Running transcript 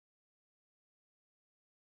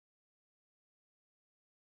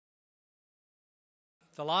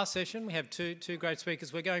the last session. We have two great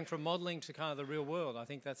speakers. We're going from modelling to kind of the real world. I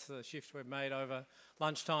think that's the shift we've made over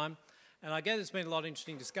lunchtime. And I guess there's been a lot of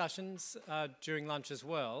interesting discussions during lunch as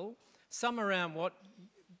well, some around what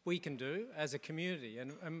we can do as a community.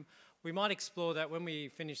 And we might explore that when we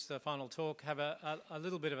finish the final talk, have a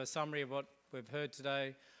little bit of a summary of what we've heard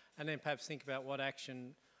today, and then perhaps think about what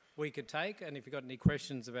action we could take, and if you've got any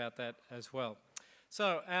questions about that as well.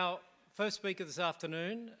 So our first speaker this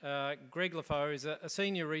afternoon, Greg Lefoe, is a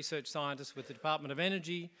senior research scientist with the Department of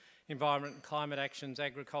Energy, Environment and Climate Action's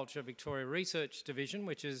Agriculture Victoria Research Division,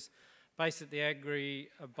 which is based at the Agri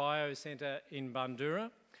Bio Centre in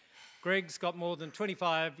Bundoora. Greg's got more than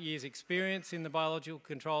 25 years' experience in the biological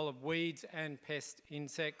control of weeds and pest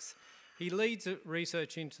insects. He leads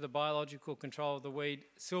research into the biological control of the weed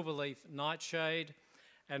silverleaf nightshade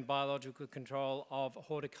and biological control of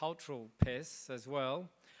horticultural pests as well.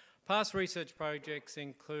 Past research projects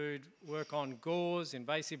include work on gores,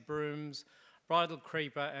 invasive brooms, bridal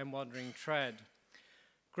creeper and wandering trad.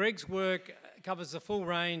 Greg's work covers the full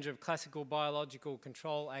range of classical biological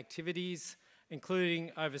control activities,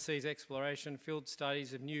 including overseas exploration, field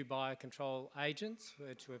studies of new biocontrol agents,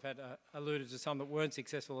 which we've had alluded to some that weren't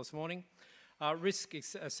successful this morning, risk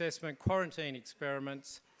assessment, quarantine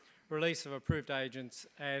experiments, release of approved agents,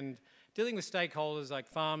 and dealing with stakeholders like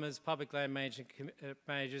farmers, public land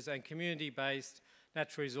managers and community-based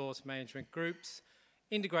natural resource management groups,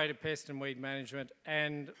 integrated pest and weed management,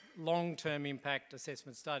 and long-term impact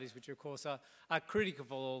assessment studies, which of course are critical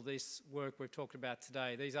for all this work we've talked about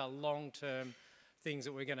today. These are long-term things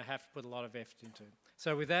that we're going to have to put a lot of effort into.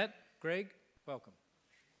 So with that, Greg, welcome.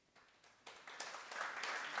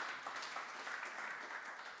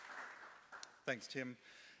 Thanks, Tim.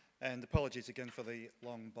 And apologies again for the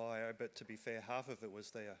long bio, but to be fair, half of it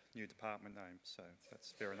was their new department name, so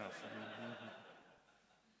that's fair enough.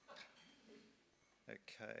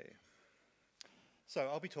 Okay. So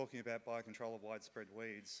I'll be talking about biocontrol of widespread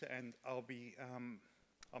weeds, and I'll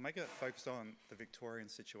make it focused on the Victorian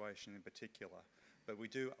situation in particular, but we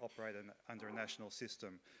do operate under a national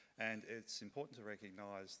system, and it's important to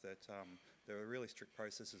recognise that there are really strict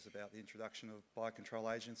processes about the introduction of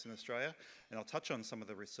biocontrol agents in Australia, and I'll touch on some of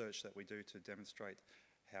the research that we do to demonstrate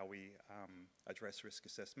how we address risk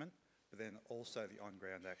assessment, but then also the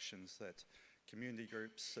on-ground actions that community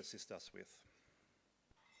groups assist us with.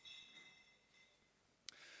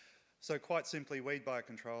 So quite simply, weed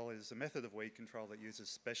biocontrol is a method of weed control that uses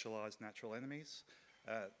specialised natural enemies.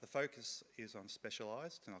 The focus is on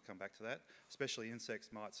specialised, and I'll come back to that, especially insects,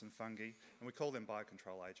 mites and fungi, and we call them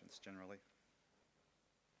biocontrol agents generally.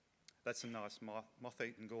 That's a nice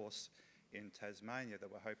moth-eaten gorse in Tasmania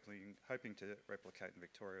that we're hoping to replicate in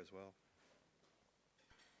Victoria as well.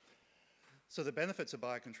 So the benefits of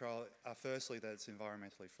biocontrol are firstly that it's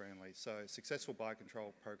environmentally friendly. So successful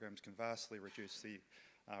biocontrol programs can vastly reduce the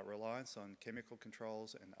reliance on chemical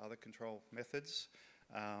controls and other control methods.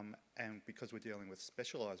 And because we're dealing with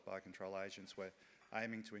specialised biocontrol agents, we're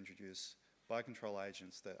aiming to introduce biocontrol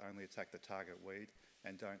agents that only attack the target weed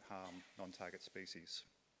and don't harm non-target species.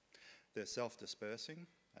 They're self-dispersing,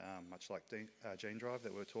 much like gene drive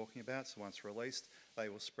that we were talking about, so once released, they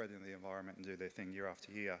will spread in the environment and do their thing year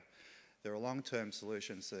after year. There are long-term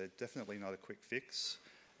solutions that are definitely not a quick fix,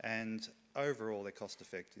 and overall they're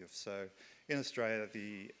cost-effective. So in Australia,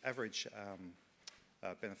 the average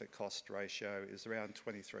benefit cost ratio is around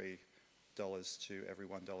 $23 to every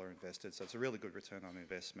 $1 invested, so it's a really good return on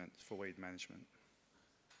investment for weed management.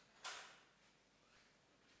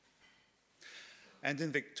 And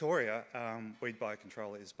in Victoria, weed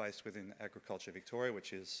biocontrol is based within Agriculture Victoria,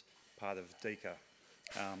 which is part of DECA,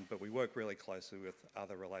 but we work really closely with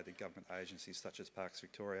other related government agencies such as Parks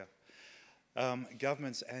Victoria.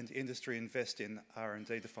 Governments and industry invest in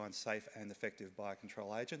R&D to find safe and effective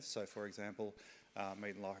biocontrol agents. So for example,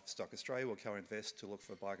 Meat and Livestock Australia will co-invest to look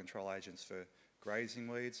for biocontrol agents for grazing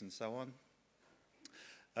weeds and so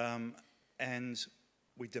on. And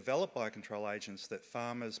we develop biocontrol agents that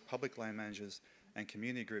farmers, public land managers and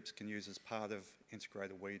community groups can use as part of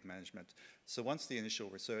integrated weed management. So once the initial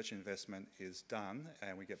research investment is done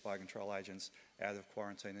and we get biocontrol agents out of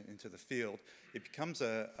quarantine and into the field, it becomes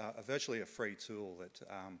virtually a free tool that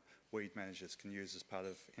weed managers can use as part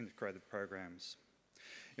of integrated programs.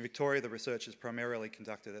 In Victoria, the research is primarily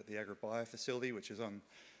conducted at the AgriBio facility, which is on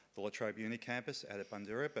the Latrobe Uni campus out at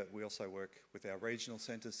Bundoora, but we also work with our regional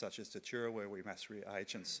centres such as Tatura, where we mass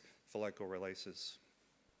reagents for local releases.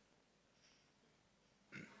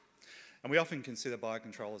 And we often consider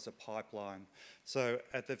biocontrol as a pipeline. So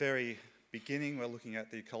at the very beginning, we're looking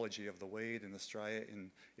at the ecology of the weed in Australia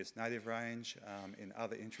in its native range, in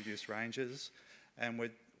other introduced ranges, and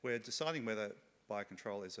we're deciding whether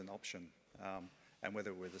biocontrol is an option and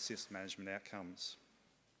whether it would assist management outcomes.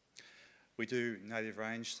 We do native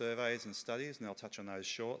range surveys and studies, and I'll touch on those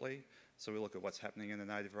shortly. So we look at what's happening in the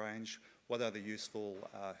native range, what are the useful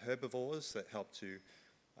herbivores that help to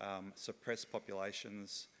suppress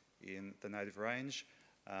populations in the native range,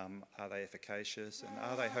 are they efficacious, and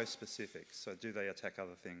are they host specific, so do they attack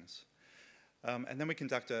other things? And then we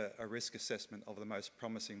conduct a risk assessment of the most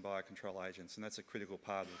promising biocontrol agents, and that's a critical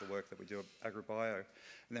part of the work that we do at AgriBio.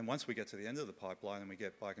 And then once we get to the end of the pipeline and we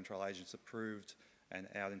get biocontrol agents approved and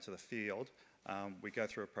out into the field, we go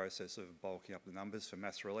through a process of bulking up the numbers for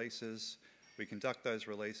mass releases. We conduct those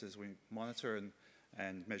releases, we monitor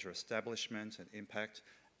and measure establishment and impact,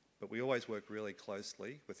 but we always work really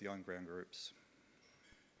closely with the on-ground groups.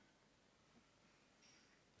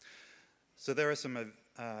 So there are some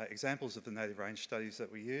examples of the native range studies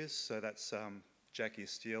that we use. So that's Jackie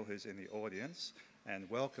Steele, who's in the audience, and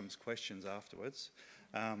welcomes questions afterwards.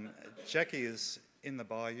 Jackie is in the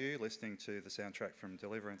bayou listening to the soundtrack from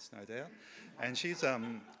Deliverance, no doubt, and she's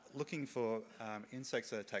looking for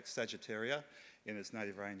insects that attack Sagittaria in its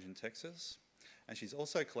native range in Texas, and she's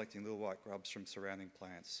also collecting little white grubs from surrounding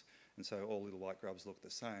plants, and so all little white grubs look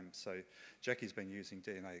the same. So Jackie's been using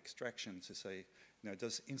DNA extraction to see,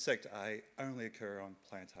 does insect A only occur on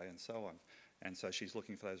plant A and so on, and so she's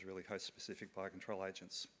looking for those really host-specific biocontrol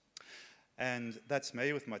agents. And that's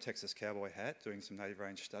me with my Texas cowboy hat doing some native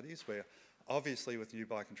range studies where obviously with new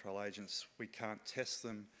biocontrol agents we can't test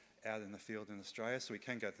them out in the field in Australia, so we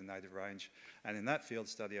can go to the native range. And in that field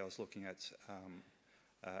study I was looking at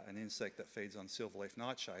an insect that feeds on silverleaf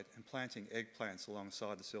nightshade and planting eggplants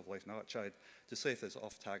alongside the silverleaf nightshade to see if there's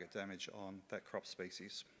off-target damage on that crop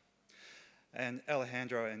species. And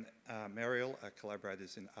Alejandro and Muriel are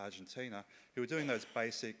collaborators in Argentina who are doing those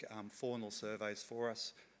basic faunal surveys for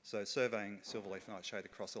us. So surveying silverleaf nightshade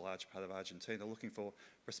across a large part of Argentina, looking for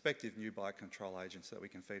prospective new biocontrol agents that we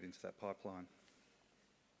can feed into that pipeline.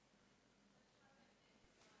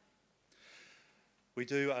 We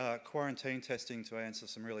do quarantine testing to answer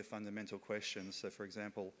some really fundamental questions. So for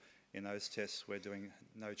example, in those tests we're doing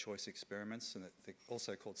no-choice experiments, and they're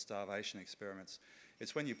also called starvation experiments.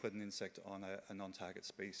 It's when you put an insect on a non-target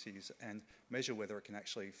species and measure whether it can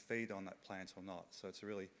actually feed on that plant or not. So it's a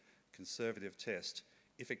really conservative test.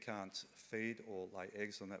 If it can't feed or lay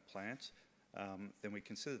eggs on that plant, then we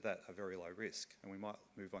consider that a very low risk, and we might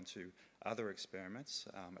move on to other experiments,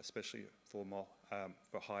 especially for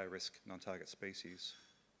higher risk non-target species.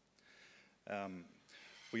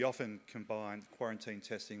 We often combine quarantine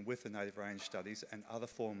testing with the native range studies and other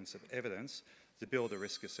forms of evidence to build a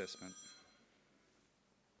risk assessment.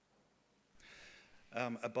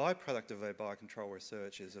 A byproduct of our biocontrol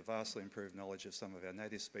research is a vastly improved knowledge of some of our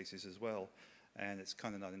native species as well, and it's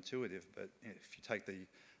kind of not intuitive, but if you take the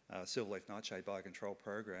silverleaf nightshade biocontrol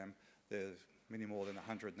program, there's many more than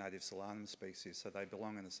 100 native solanum species, so they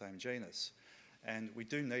belong in the same genus. And we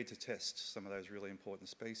do need to test some of those really important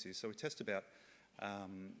species. So we test about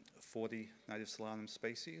 40 native solanum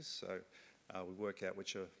species, so we work out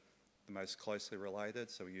which are the most closely related,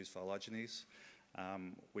 so we use phylogenies,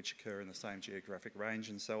 which occur in the same geographic range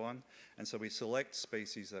and so on. And so we select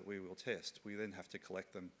species that we will test. We then have to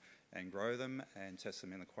collect them and grow them and test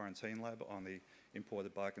them in the quarantine lab on the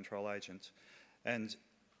imported biocontrol agent. And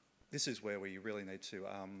this is where we really need to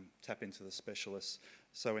tap into the specialists.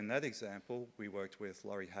 So in that example, we worked with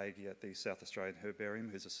Laurie Hagee at the South Australian Herbarium,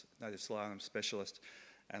 who's a native solanum specialist.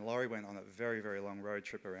 And Laurie went on a very, very long road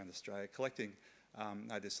trip around Australia collecting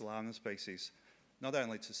native solanum species, not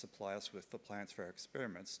only to supply us with the plants for our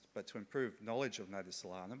experiments, but to improve knowledge of native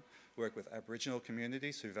solanum, work with Aboriginal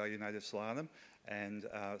communities who value native solanum, and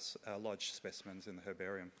lodge specimens in the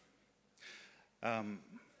herbarium.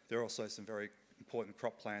 There are also some very important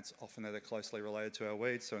crop plants, often that are closely related to our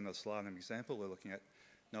weeds. So in the solanum example, we're looking at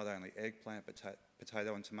not only eggplant, but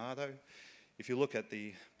potato and tomato. If you look at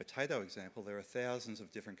the potato example, there are thousands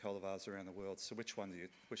of different cultivars around the world. So which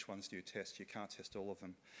ones do you test? You can't test all of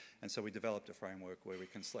them. And so we developed a framework where we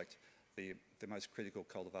can select the most critical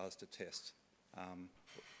cultivars to test,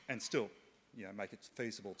 and still make it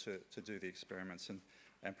feasible to do the experiments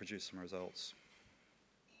and produce some results.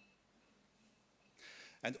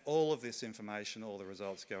 And all of this information, all the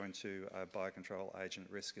results go into a biocontrol agent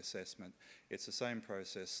risk assessment. It's the same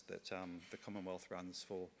process that the Commonwealth runs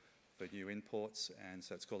for new imports, and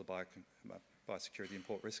so it's called a biosecurity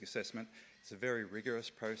import risk assessment. It's a very rigorous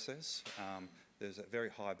process. There's a very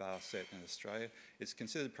high bar set in Australia. It's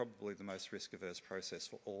considered probably the most risk-averse process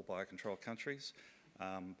for all biocontrol countries,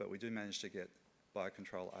 but we do manage to get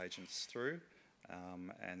biocontrol agents through,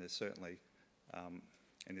 and there's certainly,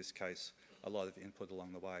 in this case, a lot of input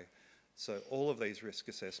along the way. So all of these risk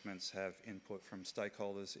assessments have input from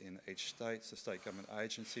stakeholders in each state, so state government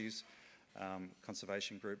agencies,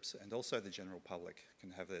 conservation groups, and also the general public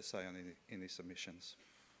can have their say on any submissions.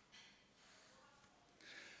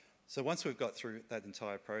 So once we've got through that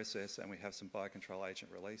entire process and we have some biocontrol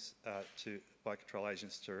agent release, biocontrol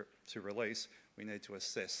agents to release, we need to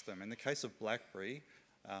assess them. In the case of blackberry,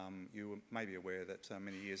 you may be aware that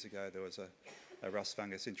many years ago there was a rust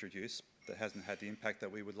fungus introduced that hasn't had the impact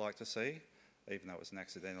that we would like to see, even though it was an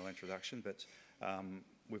accidental introduction. But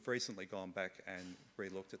we've recently gone back and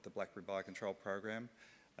re-looked at the blackberry biocontrol program.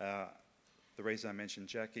 The reason I mentioned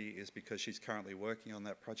Jackie is because she's currently working on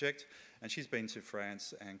that project, and she's been to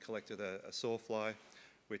France and collected a sawfly,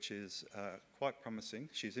 which is quite promising.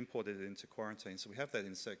 She's imported it into quarantine, so we have that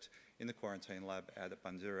insect in the quarantine lab out at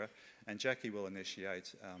Bundoora, and Jackie will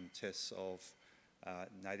initiate tests of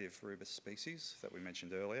native rubus species that we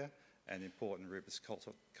mentioned earlier, and important rubus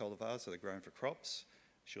cultivars that are grown for crops.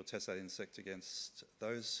 She'll test that insect against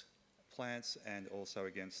those plants and also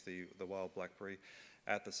against the wild blackberry.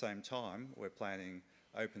 At the same time, we're planning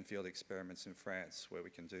open field experiments in France where we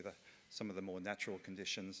can do some of the more natural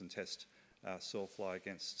conditions and test sawfly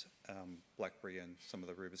against blackberry and some of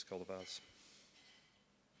the rubus cultivars.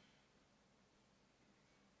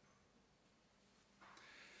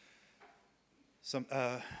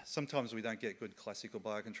 Sometimes we don't get good classical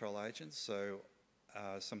biocontrol agents, so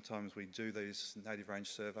sometimes we do these native range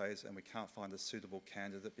surveys and we can't find a suitable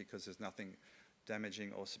candidate because there's nothing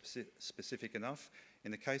damaging or specific enough. In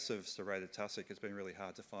the case of serrated tussock, it's been really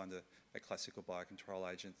hard to find a classical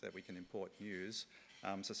biocontrol agent that we can import and use.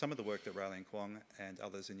 So some of the work that Raylene Kwong and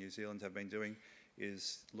others in New Zealand have been doing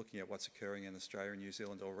is looking at what's occurring in Australia and New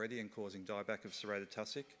Zealand already and causing dieback of serrated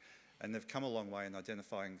tussock. And they've come a long way in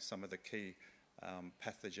identifying some of the key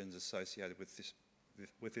pathogens associated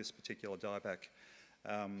with this particular dieback.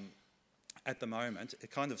 At the moment, it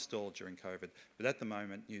kind of stalled during COVID, but at the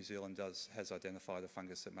moment New Zealand has identified a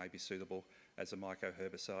fungus that may be suitable as a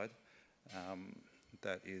mycoherbicide.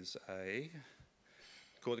 That is a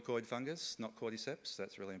corticoid fungus, not cordyceps,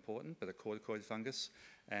 that's really important, but a corticoid fungus,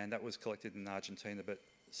 and that was collected in Argentina but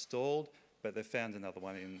stalled, but they found another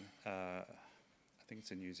one in, I think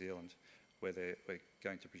it's in New Zealand, where we're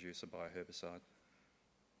going to produce a bioherbicide.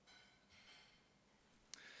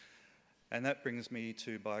 And that brings me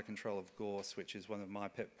to biocontrol of gorse, which is one of my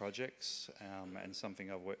pet projects and something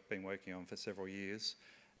I've been working on for several years.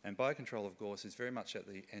 And biocontrol of gorse is very much at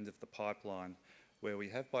the end of the pipeline, where we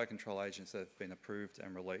have biocontrol agents that have been approved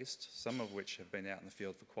and released, some of which have been out in the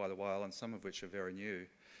field for quite a while and some of which are very new.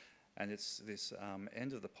 And it's this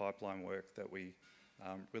end of the pipeline work that we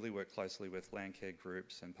really work closely with land care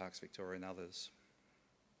groups and Parks Victoria and others.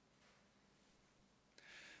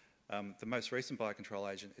 The most recent biocontrol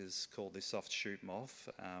agent is called the soft shoot moth.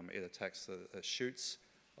 It attacks the shoots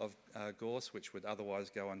of gorse, which would otherwise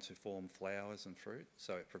go on to form flowers and fruit,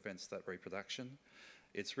 so it prevents that reproduction.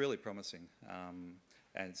 It's really promising,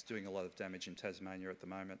 and it's doing a lot of damage in Tasmania at the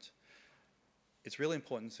moment. It's really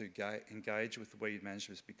important to engage with the weed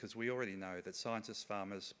managers because we already know that scientists,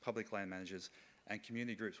 farmers, public land managers, and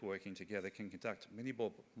community groups working together can conduct many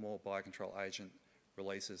more biocontrol agent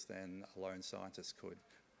releases than a lone scientist could.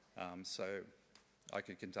 So I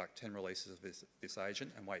could conduct 10 releases of this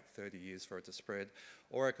agent and wait 30 years for it to spread,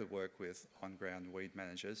 or I could work with on-ground weed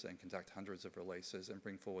managers and conduct hundreds of releases and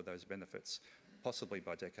bring forward those benefits, possibly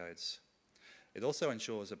by decades. It also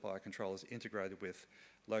ensures that biocontrol is integrated with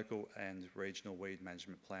local and regional weed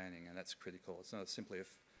management planning, and that's critical. It's not simply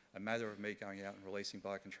a matter of me going out and releasing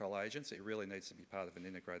biocontrol agents. It really needs to be part of an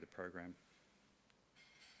integrated program.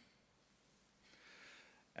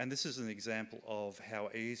 And this is an example of how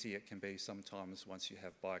easy it can be sometimes once you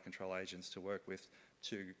have biocontrol agents to work with,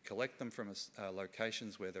 to collect them from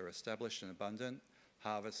locations where they're established and abundant,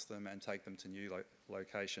 harvest them and take them to new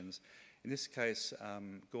locations. In this case,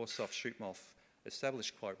 gorse soft shoot moth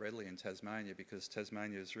established quite readily in Tasmania because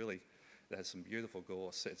Tasmania is really, it has some beautiful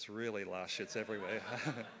gorse. It's really lush, it's everywhere.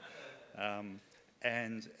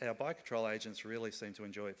 And our biocontrol agents really seem to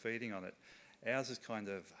enjoy feeding on it. Ours is kind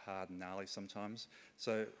of hard and gnarly sometimes,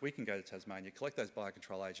 so we can go to Tasmania, collect those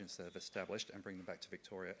biocontrol agents that have established and bring them back to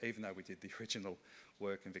Victoria, even though we did the original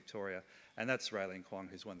work in Victoria. And that's Raylene Kwong,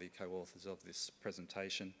 who's one of the co-authors of this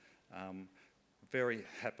presentation, very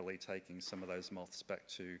happily taking some of those moths back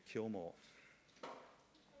to Kilmore.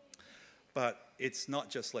 But it's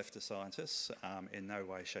not just left to scientists in no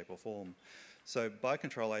way, shape or form. So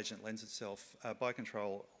biocontrol lends itself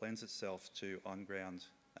to on-ground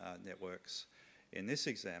networks. In this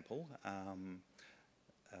example,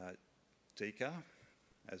 DECA,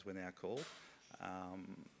 as we're now called,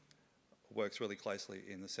 works really closely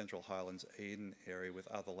in the Central Highlands Eden area with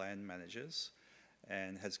other land managers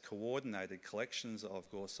and has coordinated collections of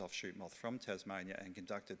gorse soft-shoot moth from Tasmania and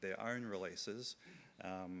conducted their own releases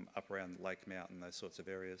up around Lake Mountain, those sorts of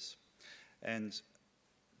areas. And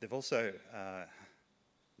they've also,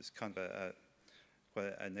 this kind of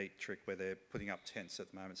quite a neat trick where they're putting up tents at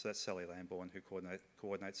the moment. So that's Sally Lambourne who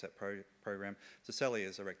coordinates that program. So Sally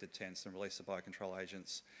has erected tents and released the biocontrol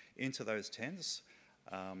agents into those tents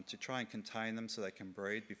to try and contain them so they can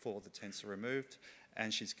breed before the tents are removed.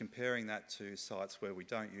 And she's comparing that to sites where we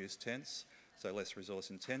don't use tents, so less resource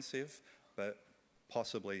intensive, but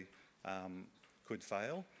possibly could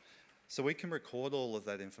fail. So we can record all of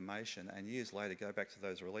that information and years later go back to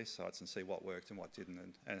those release sites and see what worked and what didn't,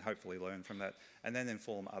 and hopefully learn from that, and then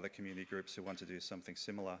inform other community groups who want to do something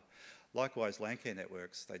similar. Likewise, landcare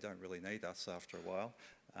networks, they don't really need us after a while.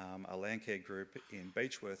 A landcare group in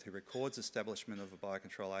Beechworth who records establishment of a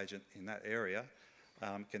biocontrol agent in that area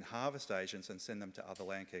can harvest agents and send them to other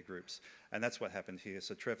landcare groups. And that's what happened here.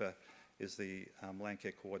 So Trevor is the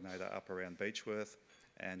landcare coordinator up around Beechworth,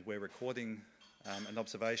 and we're recording an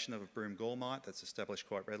observation of a broom gall mite that's established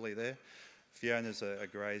quite readily there. Fiona's a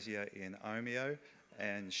grazier in Omeo,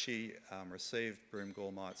 and she received broom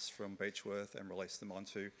gall mites from Beechworth and released them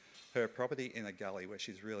onto her property in a gully where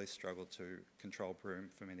she's really struggled to control broom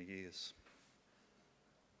for many years.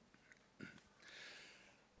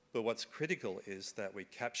 But what's critical is that we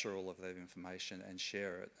capture all of that information and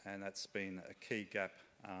share it, and that's been a key gap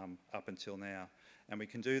up until now. And we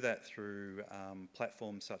can do that through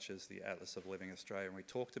platforms such as the Atlas of Living Australia. And we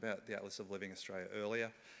talked about the Atlas of Living Australia earlier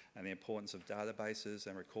and the importance of databases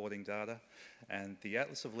and recording data. And the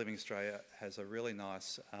Atlas of Living Australia has a really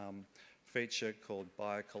nice feature called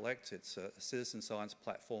BioCollect. It's a citizen science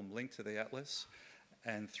platform linked to the Atlas.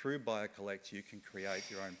 And through BioCollect, you can create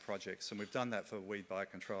your own projects. And we've done that for weed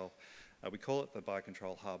biocontrol. We call it the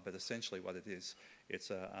Biocontrol Hub, but essentially what it is,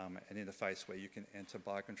 it's an interface where you can enter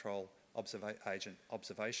biocontrol agent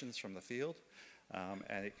observations from the field,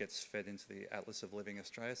 and it gets fed into the Atlas of Living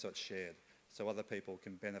Australia, so it's shared. So other people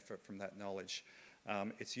can benefit from that knowledge.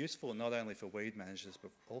 It's useful not only for weed managers,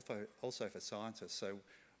 but also for scientists. So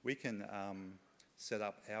we can set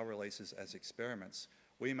up our releases as experiments.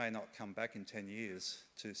 We may not come back in 10 years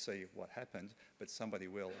to see what happened, but somebody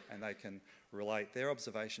will, and they can relate their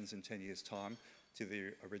observations in 10 years' time to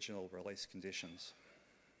the original release conditions.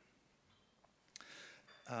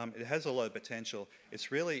 It has a lot of potential.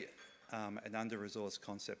 It's really an under-resourced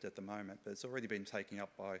concept at the moment, but it's already been taken up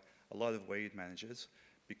by a lot of weed managers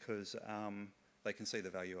because they can see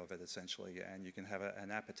the value of it essentially, and you can have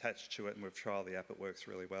an app attached to it, and we've trialled the app, it works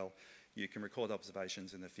really well. You can record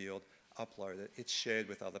observations in the field, upload it, it's shared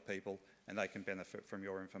with other people, and they can benefit from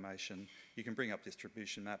your information. You can bring up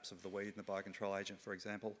distribution maps of the weed and the biocontrol agent, for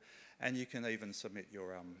example, and you can even submit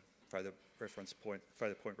your photo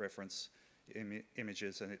point reference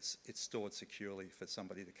images, and it's stored securely for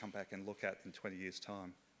somebody to come back and look at in 20 years'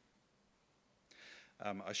 time.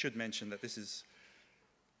 I should mention that this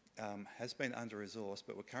has been under-resourced,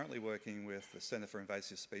 but we're currently working with the Centre for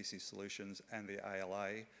Invasive Species Solutions and the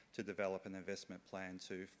ALA to develop an investment plan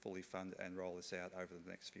to fully fund and roll this out over the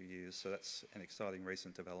next few years. So that's an exciting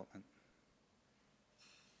recent development.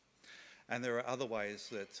 And there are other ways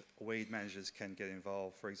that weed managers can get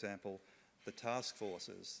involved. For example, the task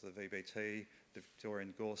forces, the VBT, the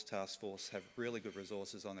Victorian Gorse Task Force have really good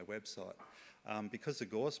resources on their website. Because the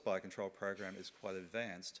Gorse Biocontrol program is quite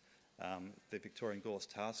advanced, the Victorian Gorse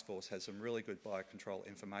Task Force has some really good biocontrol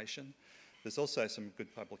information. There's also some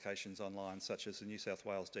good publications online, such as the New South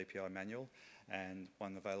Wales DPI manual and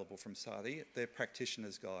one available from SARDI. They're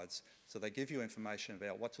practitioners' guides, so they give you information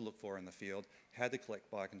about what to look for in the field, how to collect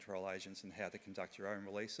biocontrol agents, and how to conduct your own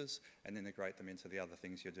releases and integrate them into the other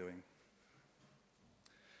things you're doing.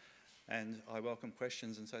 And I welcome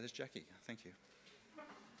questions, and so does Jackie. Thank you.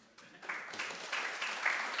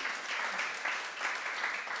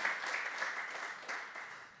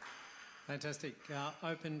 Fantastic.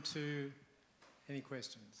 Open to any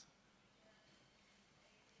questions?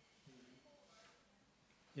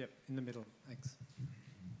 Yep, in the middle. Thanks.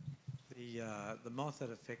 The moth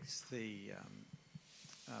that affects the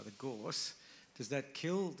gorse, does that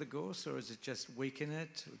kill the gorse, or is it just weaken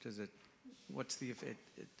it? Or does it? What's the effect?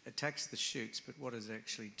 It attacks the shoots, but what does it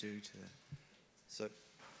actually do to that? So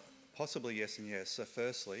possibly yes and yes. So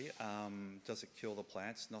firstly, does it kill the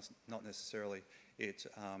plants? Not necessarily. It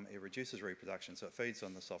reduces reproduction, so it feeds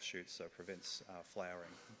on the soft shoots, so it prevents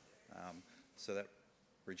flowering. So that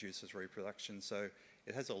reduces reproduction. So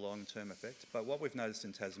it has a long-term effect. But what we've noticed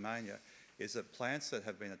in Tasmania is that plants that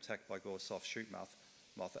have been attacked by gorse soft shoot moth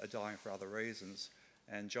are dying for other reasons.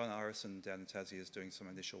 And John Orison down in Tassie is doing some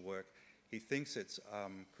initial work. He thinks it's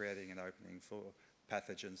creating an opening for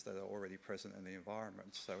pathogens that are already present in the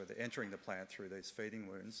environment. So they're entering the plant through these feeding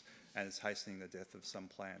wounds, and it's hastening the death of some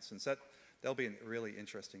plants. And so that'll be a really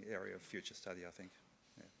interesting area of future study, I think.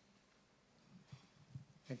 Yeah.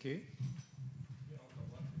 Thank you.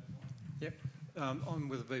 Yep. I'm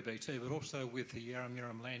with the VBT, but also with the Yarram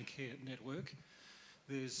Yarram Land Care Network.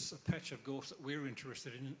 There's a patch of gorse that we're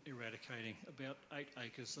interested in eradicating, about 8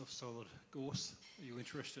 acres of solid gorse. Are you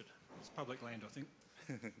interested? It's public land, I think.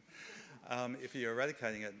 If you're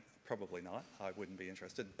eradicating it, probably not. I wouldn't be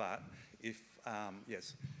interested. But if,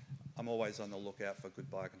 yes, I'm always on the lookout for good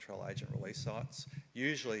biocontrol agent release sites.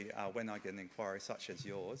 Usually when I get an inquiry such as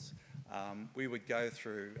yours, we would go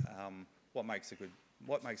through what makes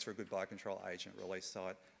for a good biocontrol agent release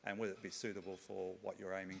site, and would it be suitable for what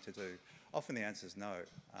you're aiming to do? Often the answer is no.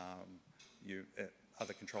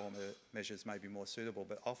 Other control measures may be more suitable,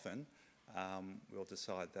 but often we'll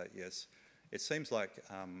decide that yes, it seems like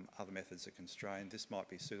other methods are constrained. This might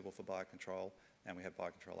be suitable for biocontrol, and we have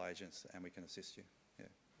biocontrol agents, and we can assist you. Yeah.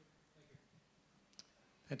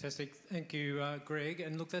 Fantastic. Thank you, Greg.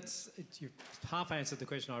 And look, you've half answered the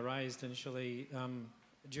question I raised initially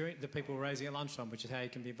during the people raising at lunchtime, which is how you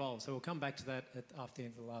can be involved. So we'll come back to that after the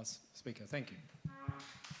end of the last speaker. Thank you.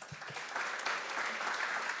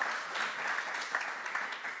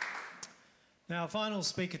 Now, our final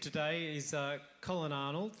speaker today is Colin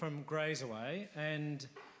Arnold from GrazeAway, and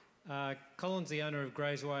Colin's the owner of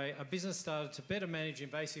GrazeAway, a business started to better manage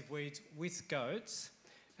invasive weeds with goats,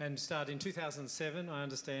 and started in 2007, I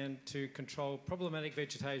understand, to control problematic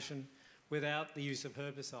vegetation without the use of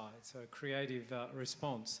herbicides, so a creative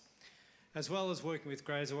response. As well as working with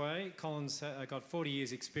GrazeAway, Colin's got 40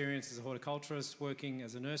 years experience as a horticulturist, working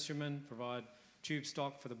as a nurseryman, provide tube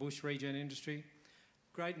stock for the bush regen industry.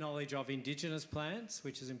 Great knowledge of indigenous plants,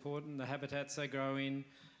 which is important, the habitats they grow in,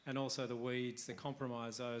 and also the weeds that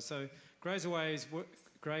compromise those. So GrazeAway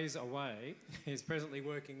is presently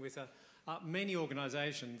working with many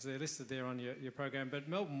organisations. They're listed there on your program, but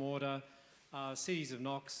Melbourne Water, Cities of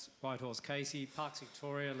Knox, Whitehorse Casey, Parks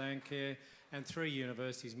Victoria, Landcare, and 3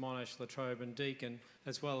 universities, Monash, La Trobe and Deakin,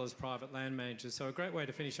 as well as private land managers. So a great way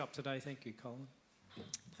to finish up today. Thank you, Colin.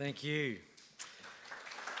 Thank you.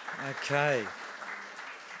 Okay.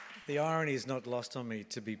 The irony is not lost on me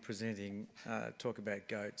to be presenting talk about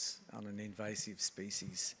goats on an invasive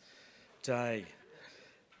species day.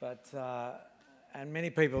 But, and many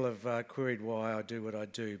people have queried why I do what I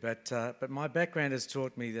do, but my background has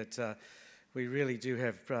taught me that we really do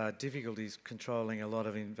have difficulties controlling a lot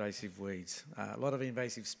of invasive weeds, a lot of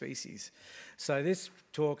invasive species. So this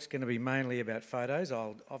talk's going to be mainly about photos.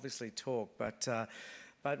 I'll obviously talk, but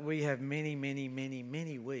we have many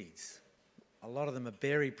weeds. A lot of them are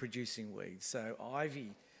berry-producing weeds. So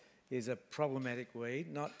ivy is a problematic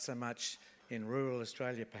weed, not so much in rural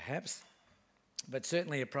Australia perhaps, but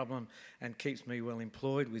certainly a problem and keeps me well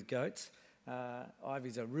employed with goats.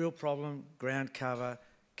 Ivy's a real problem, ground cover,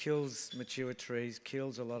 kills mature trees,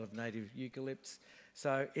 kills a lot of native eucalypts.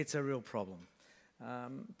 So it's a real problem.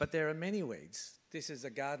 But there are many weeds. This is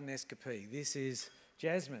a garden escapee. This is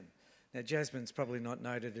jasmine. Now jasmine's probably not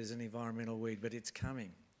noted as an environmental weed, but it's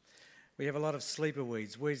coming. We have a lot of sleeper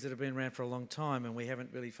weeds, weeds that have been around for a long time and we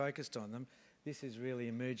haven't really focused on them. This is really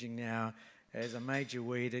emerging now as a major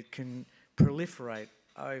weed. It can proliferate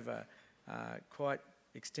over quite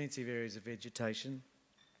extensive areas of vegetation,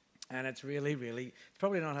 and it's it's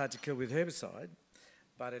probably not hard to kill with herbicide,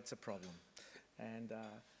 but it's a problem. And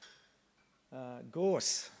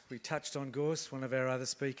gorse, we touched on gorse, one of our other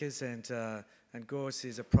speakers, and gorse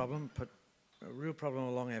is a problem, a real problem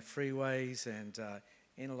along our freeways and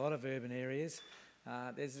in a lot of urban areas.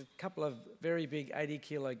 There's a couple of very big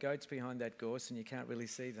 80-kilo goats behind that gorse, and you can't really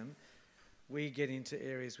see them. We get into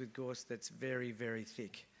areas with gorse that's very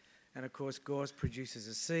thick. And of course, gorse produces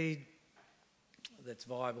a seed that's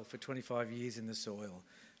viable for 25 years in the soil.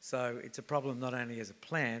 So it's a problem not only as a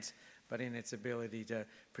plant, but in its ability to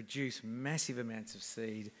produce massive amounts of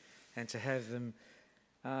seed and to have them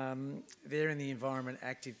there in the environment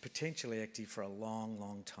active, potentially active for a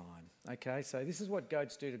long time. Okay, so this is what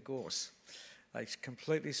goats do to gorse. They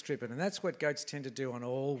completely strip it, and that's what goats tend to do on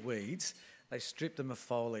all weeds. They strip them of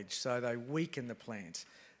foliage, so they weaken the plant.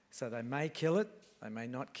 So they may kill it, they may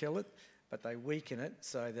not kill it, but they weaken it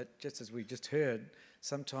so that, just as we just heard,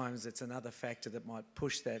 sometimes it's another factor that might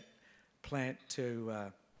push that plant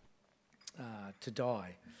to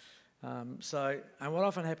die. And what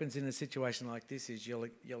often happens in a situation like this is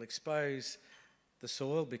you'll expose the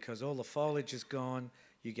soil because all the foliage is gone,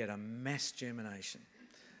 you get a mass germination.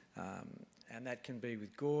 And that can be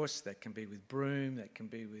with gorse, that can be with broom, that can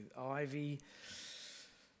be with ivy,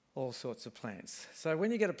 all sorts of plants. So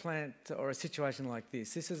when you get a plant or a situation like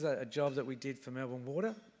this is a job that we did for Melbourne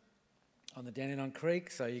Water on the Dandenong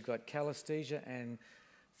Creek. So you've got Calisthesia and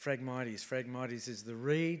Phragmites. Phragmites is the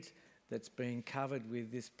reed that's been covered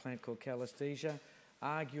with this plant called Calisthesia.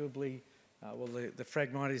 Arguably, the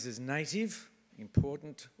Phragmites is native,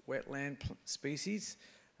 important wetland species,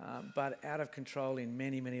 but out of control in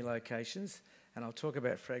many, many locations. And I'll talk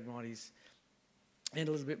about Phragmites in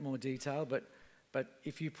a little bit more detail, but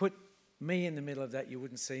if you put me in the middle of that, you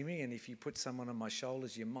wouldn't see me, and if you put someone on my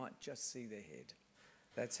shoulders, you might just see their head.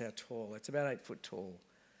 That's how tall. It's about 8 foot tall.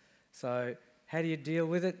 So how do you deal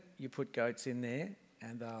with it? You put goats in there,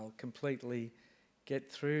 and they'll completely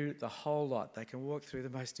get through the whole lot. They can walk through the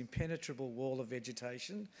most impenetrable wall of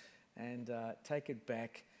vegetation and take it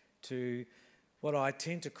back to what I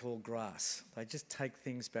tend to call grass. They just take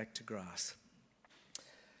things back to grass.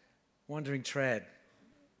 Wandering trad.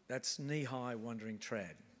 That's knee-high wandering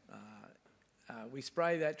trad. We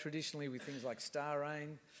spray that traditionally with things like star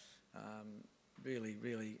rain, really,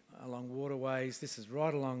 really along waterways. This is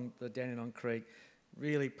right along the Dandenong Creek,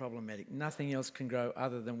 really problematic. Nothing else can grow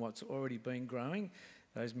other than what's already been growing,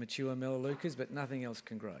 those mature melaleucas, but nothing else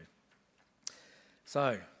can grow.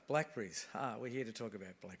 So, blackberries. We're here to talk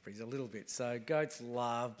about blackberries a little bit. So goats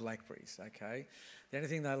love blackberries, okay? The only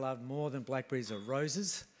thing they love more than blackberries are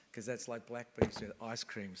roses, because that's like blackberries with ice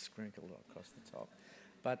cream sprinkled across the top.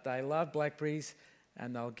 But they love blackberries,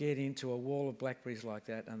 and they'll get into a wall of blackberries like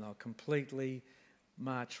that, and they'll completely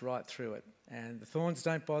march right through it. And the thorns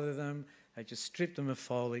don't bother them. They just strip them of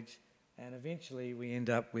foliage, and eventually we end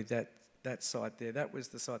up with that site there. That was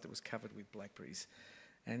the site that was covered with blackberries.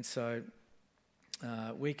 And so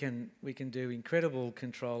we can do incredible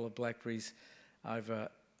control of blackberries over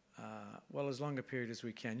as long a period as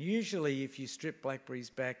we can. Usually if you strip blackberries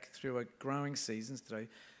back through a growing season,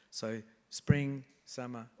 so spring,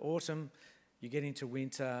 summer, autumn, you get into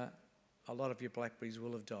winter, a lot of your blackberries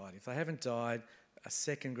will have died. If they haven't died, a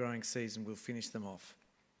second growing season will finish them off.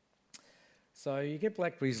 So you get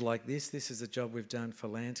blackberries like this. This is a job we've done for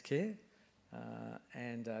Landcare,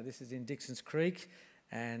 and this is in Dixon's Creek,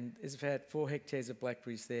 and there's about 4 hectares of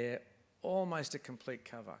blackberries there, almost a complete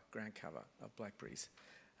cover, ground cover of blackberries.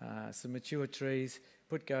 Some mature trees,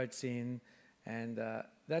 put goats in, and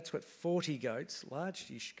that's what 40 goats,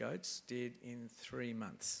 large-ish goats, did in 3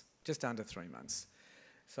 months, just under 3 months.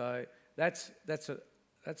 So that's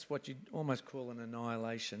what you'd almost call an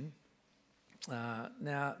annihilation.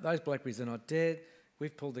 Now, those blackberries are not dead.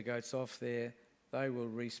 We've pulled the goats off there. They will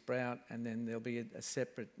resprout, and then there'll be a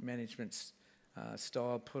separate management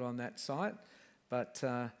style put on that site. But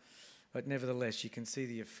nevertheless, you can see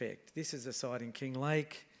the effect. This is a site in King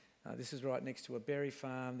Lake. This is right next to a berry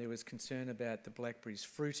farm. There was concern about the blackberries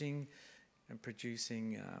fruiting and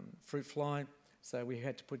producing fruit fly. So we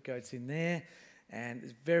had to put goats in there. And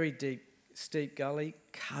it's very deep, steep gully,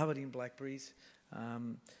 covered in blackberries.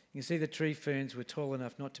 You can see the tree ferns were tall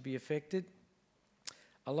enough not to be affected.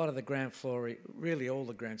 A lot of the ground flora, really all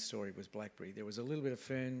the ground story was blackberry. There was a little bit of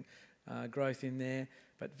fern growth in there,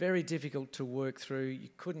 but very difficult to work through. You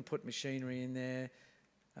couldn't put machinery in there.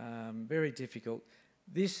 Very difficult.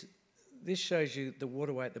 This shows you the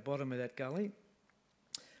waterway at the bottom of that gully.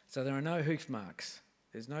 So there are no hoof marks.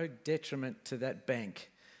 There's no detriment to that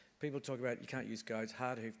bank. People talk about you can't use goats,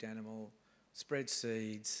 hard-hoofed animal, spread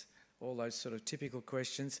seeds, all those sort of typical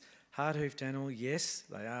questions. Hard-hoofed animal, yes,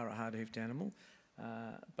 they are a hard-hoofed animal.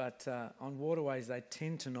 But on waterways, they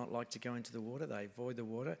tend to not like to go into the water. They avoid the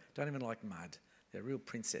water, don't even like mud. They're real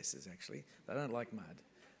princesses, actually. They don't like mud.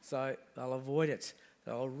 So they'll avoid it.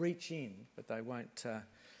 They'll reach in, but they won't.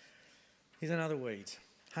 Here's another weed,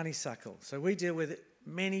 honeysuckle. So we deal with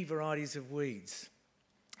many varieties of weeds.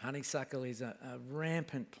 Honeysuckle is a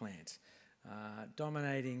rampant plant,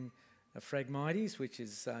 dominating Phragmites, which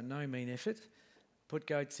is no mean effort. Put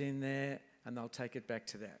goats in there, and they'll take it back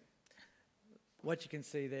to that. What you can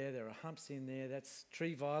see there are humps in there. That's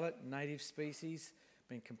tree violet, native species,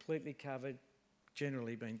 been completely covered,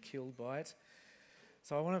 generally been killed by it.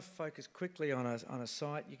 So I want to focus quickly on a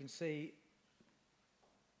site. You can see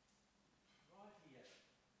right here,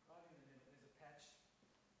 right in the middle, there's a patch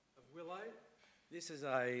of willow. This is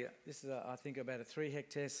I think about a 3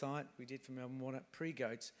 hectare site we did for Melbourne Water,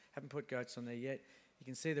 pre-goats. Haven't put goats on there yet. You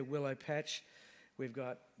can see the willow patch. We've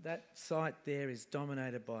got that site there is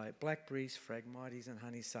dominated by blackberries, Phragmites and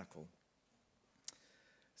honeysuckle.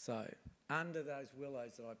 So under those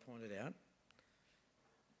willows that I pointed out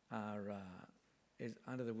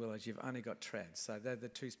under the willows you've only got trad. So they're the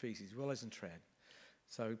 2 species, willows and trad.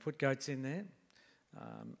 So we put goats in there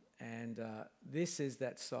And this is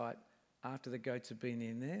that site after the goats have been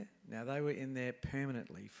in there. Now, they were in there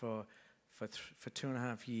permanently for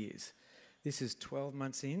 2.5 years. This is 12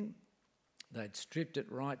 months in. They'd stripped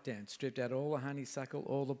it right down, stripped out all the honeysuckle,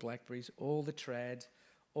 all the blackberries, all the trad,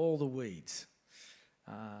 all the weeds.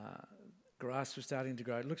 Grass was starting to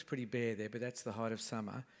grow. It looks pretty bare there, but that's the height of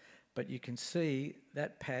summer. But you can see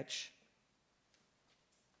that patch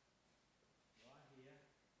right here,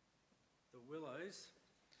 the willows,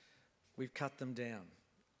 we've cut them down.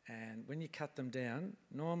 And when you cut them down,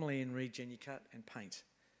 normally in regen you cut and paint.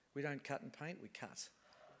 We don't cut and paint, we cut.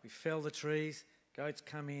 We fell the trees, goats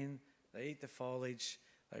come in, they eat the foliage,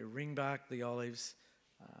 they ring bark the olives,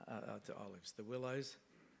 the willows.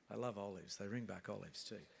 I love olives, they ring bark olives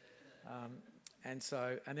too. And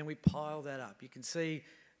then we pile that up. You can see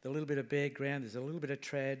the little bit of bare ground, there's a little bit of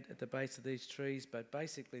trad at the base of these trees, but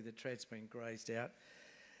basically the trad's been grazed out.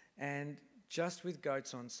 And just with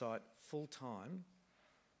goats on site full time,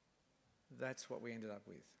 that's what we ended up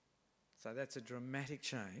with. So that's a dramatic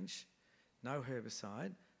change. No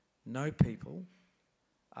herbicide, no people,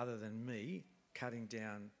 other than me, cutting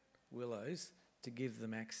down willows to give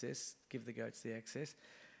them access, give the goats the access.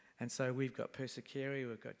 And so we've got Persicaria,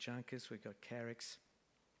 we've got Juncus, we've got Carex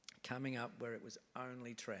coming up where it was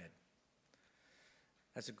only trad.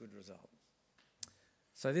 That's a good result.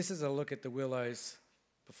 So this is a look at the willows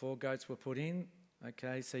before goats were put in.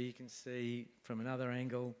 Okay, so you can see from another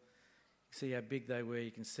angle, see how big they were,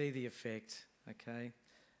 you can see the effect, okay?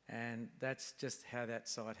 And that's just how that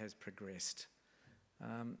site has progressed.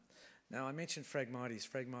 Now, I mentioned Phragmites.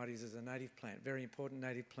 Phragmites is a native plant, very important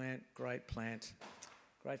native plant, great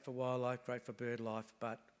for wildlife, great for bird life,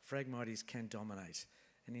 but Phragmites can dominate.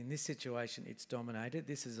 And in this situation, it's dominated.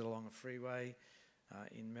 This is along a freeway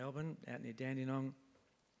in Melbourne, out near Dandenong.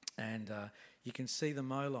 And you can see the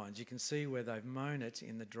mow lines. You can see where they've mown it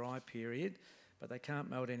in the dry period, but they can't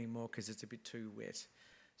mow it anymore because it's a bit too wet.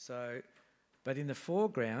 So, but in the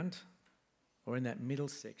foreground, or in that middle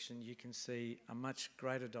section, you can see a much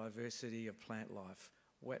greater diversity of plant life,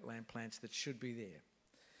 wetland plants that should be there.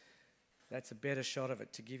 That's a better shot of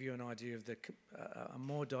it to give you an idea of a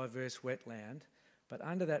more diverse wetland. But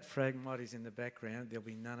under that Phragmites in the background, there'll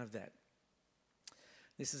be none of that.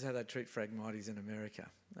 This is how they treat Phragmites in America,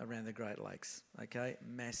 around the Great Lakes, okay?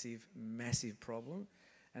 Massive, massive problem.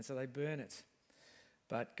 And so they burn it.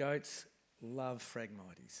 But goats love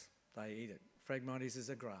Phragmites. They eat it. Phragmites is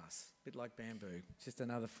a grass, a bit like bamboo, just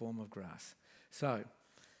another form of grass. So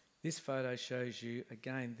this photo shows you,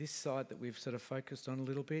 again, this site that we've sort of focused on a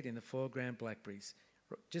little bit in the foreground, blackberries.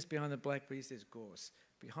 Just behind the blackberries, there's gorse.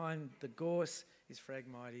 Behind the gorse is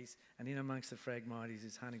Phragmites, and in amongst the Phragmites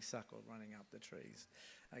is honeysuckle running up the trees.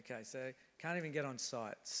 Okay, so can't even get on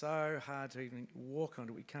site. So hard to even walk on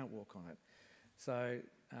it. We can't walk on it. So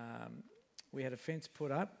we had a fence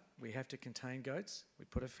put up. We have to contain goats. We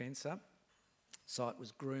put a fence up. Site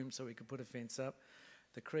was groomed so we could put a fence up.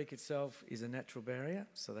 The creek itself is a natural barrier,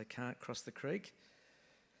 so they can't cross the creek.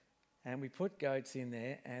 And we put goats in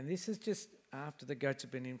there, and this is just after the goats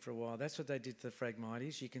have been in for a while. That's what they did to the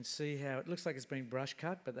Phragmites. You can see how it looks like it's been brush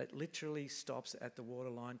cut, but that literally stops at the water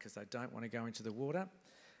line because they don't want to go into the water.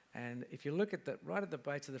 And if you look at right at the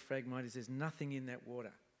base of the Phragmites, there's nothing in that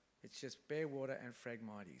water. It's just bare water and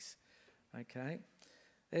Phragmites. Okay,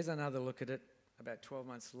 there's another look at it about 12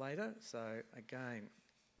 months later. So again,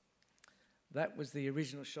 that was the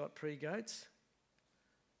original shot pre-goats.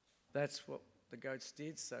 That's what the goats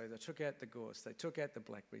did. So they took out the gorse, they took out the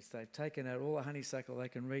blackberries, they've taken out all the honeysuckle they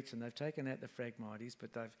can reach, and they've taken out the Phragmites,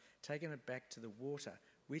 but they've taken it back to the water,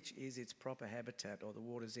 which is its proper habitat, or the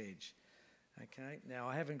water's edge. Okay, now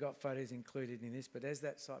I haven't got photos included in this, but as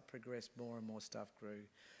that site progressed, more and more stuff grew,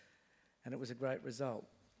 and it was a great result.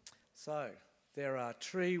 So there are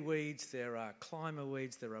tree weeds, there are climber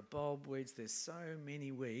weeds, there are bulb weeds, there's so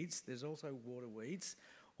many weeds. There's also water weeds,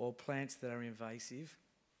 or plants that are invasive.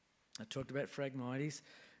 I talked about Phragmites.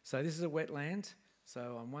 So this is a wetland.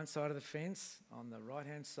 So on one side of the fence, on the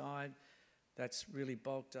right-hand side, that's really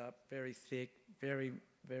bulked up, very thick, very,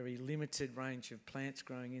 very limited range of plants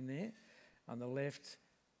growing in there. On the left,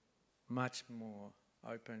 much more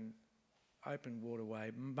open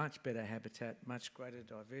waterway, much better habitat, much greater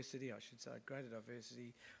diversity, I should say, greater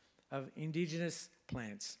diversity of indigenous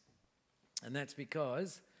plants. And that's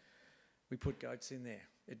because we put goats in there.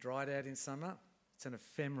 It dried out in summer. It's an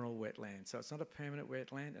ephemeral wetland. So it's not a permanent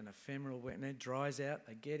wetland, an ephemeral wetland. Dries out,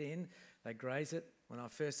 they get in, they graze it. When I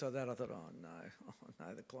first saw that, I thought, oh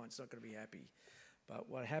no, the client's not going to be happy. But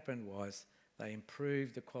what happened was they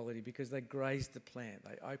improved the quality because they grazed the plant.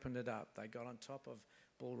 They opened it up. They got on top of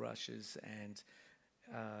bulrushes and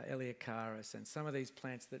Eleocharis, and some of these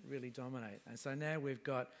plants that really dominate. And so now we've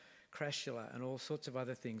got crassula and all sorts of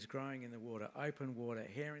other things growing in the water, open water.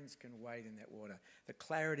 Herons can wade in that water. The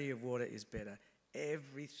clarity of water is better.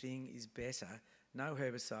 Everything is better. No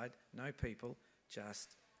herbicide, no people,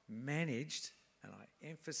 just managed, and I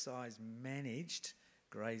emphasise managed,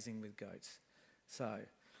 grazing with goats. So,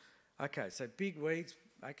 okay, so big weeds.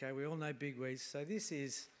 Okay, we all know big weeds. So this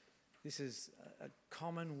is a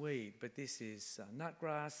common weed, but this is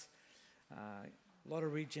nutgrass. A lot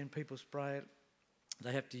of regen people spray it.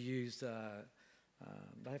 They have to use, it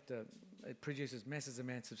produces massive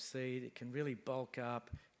amounts of seed. It can really bulk up,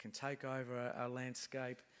 can take over a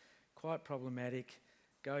landscape. Quite problematic.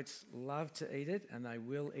 Goats love to eat it, and they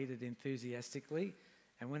will eat it enthusiastically.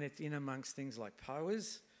 And when it's in amongst things like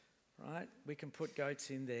poas, right, we can put goats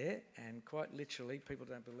in there, and quite literally, people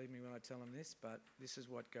don't believe me when I tell them this, but this is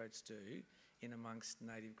what goats do in amongst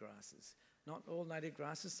native grasses. Not all native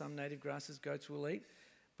grasses, some native grasses goats will eat,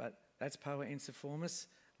 but that's Poa ensiformis,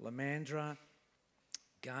 Lomandra,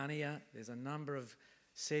 Garnia. There's a number of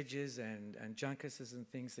sedges and juncuses and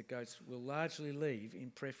things that goats will largely leave in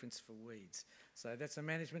preference for weeds. So that's a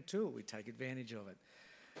management tool. We take advantage of it.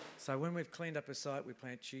 So when we've cleaned up a site, we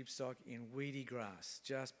plant tube stock in weedy grass,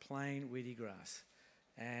 just plain weedy grass.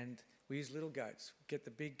 And we use little goats. Get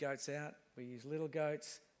the big goats out. We use little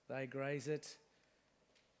goats. They graze it.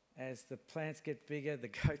 As the plants get bigger, the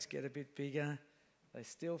goats get a bit bigger. They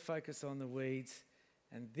still focus on the weeds.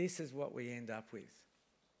 And this is what we end up with,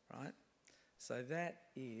 right? So that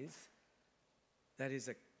is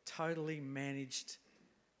a totally managed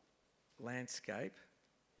landscape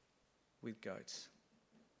with goats,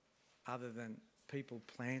 other than people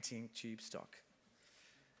planting tube stock.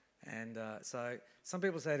 And so some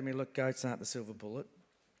people say to me, look, goats aren't the silver bullet.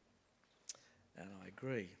 And I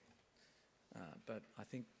agree. But I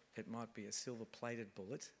think it might be a silver-plated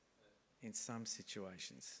bullet in some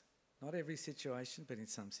situations. Not every situation, but in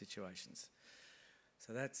some situations.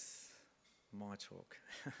 So that's my talk.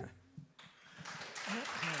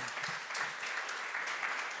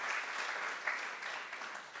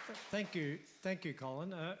 Thank you,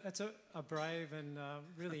 Colin. That's a brave and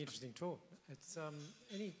really interesting talk. It's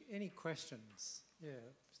any questions? Yeah,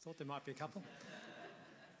 thought there might be a couple.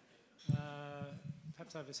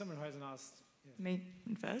 Perhaps over someone who hasn't asked. Yeah. Me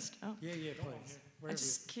first? Oh. Yeah, please. I'm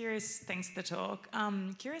just curious, thanks for the talk,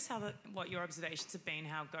 curious what your observations have been,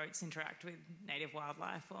 how goats interact with native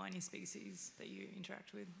wildlife or any species that you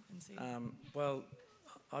interact with and see. Well,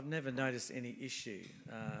 I've never noticed any issue.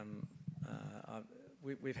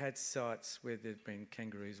 We've had sites where there have been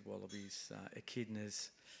kangaroos, wallabies,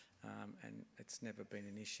 echidnas, and it's never been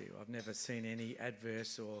an issue. I've never seen any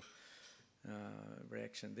adverse or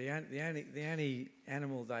reaction. The only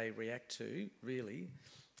animal they react to really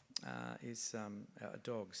is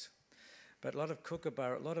dogs, but a lot of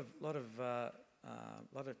kookaburra, a lot of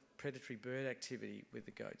predatory bird activity with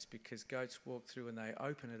the goats, because goats walk through and they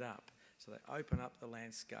open it up. So they open up the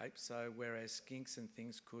landscape. So whereas skinks and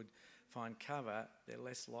things could find cover, they're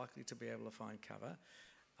less likely to be able to find cover.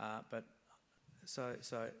 So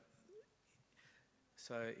it's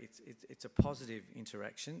a positive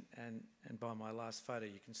interaction, and by my last photo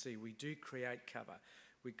you can see we do create cover.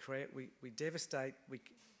 We devastate.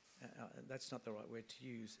 That's not the right word to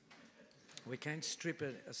use. We can strip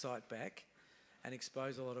a site back and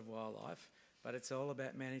expose a lot of wildlife, but it's all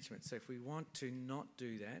about management. So if we want to not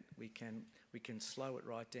do that, we can slow it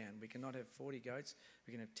right down. We cannot have 40 goats.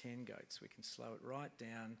 We can have 10 goats. We can slow it right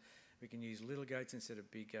down. We can use little goats instead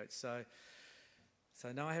of big goats. So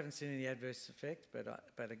no, I haven't seen any adverse effect,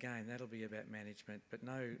 but again, that'll be about management, but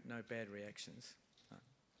no bad reactions. No.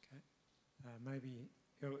 Okay. Maybe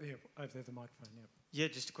over there, the microphone. Yeah. Yeah,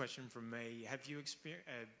 just a question from me. Have you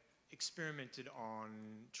experimented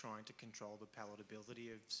on trying to control the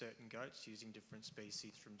palatability of certain goats using different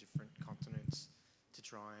species from different continents to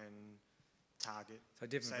try and target,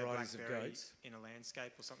 different varieties of goats in a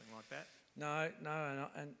landscape or something like that? No,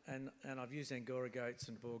 and I've used Angora goats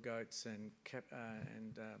and boar goats and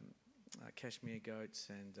cashmere goats,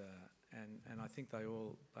 and I think they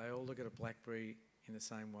all look at a blackberry in the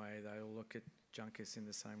same way. They all look at juncus in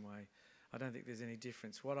the same way. I don't think there's any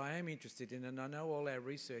difference. What I am interested in, and I know all our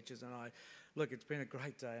researchers, and it's been a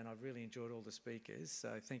great day, and I've really enjoyed all the speakers.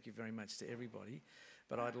 So thank you very much to everybody.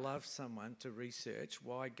 But I'd love someone to research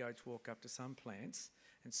why goats walk up to some plants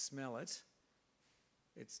and smell it.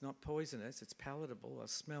 It's not poisonous, it's palatable. I'll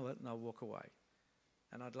smell it and I'll walk away.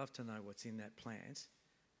 And I'd love to know what's in that plant.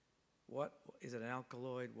 What is it, an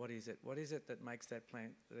alkaloid? What is it? What is it that makes that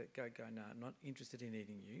plant that go, no, I'm not interested in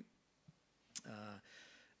eating you.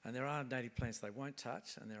 And there are native plants they won't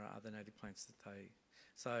touch, and there are other native plants that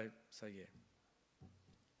So yeah.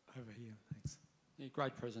 Over here, thanks. Yeah,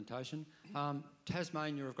 great presentation.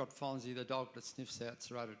 Tasmania have got Fonzie, the dog that sniffs out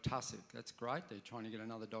serrated tussock. That's great. They're trying to get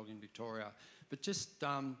another dog in Victoria. But just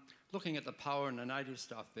looking at the POA and the native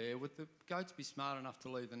stuff there, would the goats be smart enough to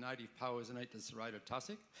leave the native POAs and eat the serrated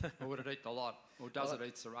tussock? Or would it eat the lot? Or does it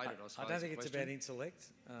eat serrated, I suppose? I don't think it's about intellect.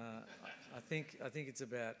 I think it's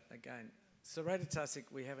about, again, serrated tussock,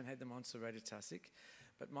 we haven't had them on serrated tussock,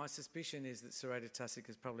 but my suspicion is that serrated tussock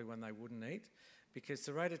is probably one they wouldn't eat, because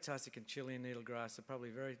serrated tussock and Chilean needlegrass are probably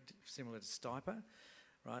very similar to stiper,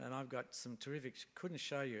 right? And I've got some terrific, couldn't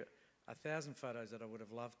show you 1,000 photos that I would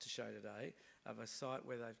have loved to show today of a site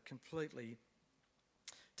where they've completely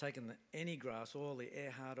taken any grass, all the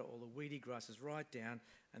airharder, all the weedy grasses right down,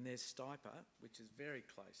 and there's stiper, which is very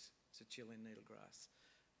close to Chilean needlegrass,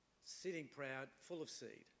 sitting proud, full of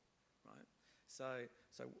seed, right? So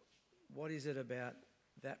what is it about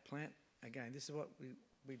that plant? Again, this is what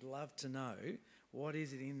we'd love to know. What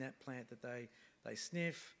is it in that plant that they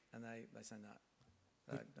sniff and they say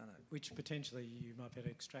no, no. Which potentially you might be able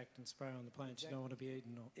to extract and spray on the plants you don't want to be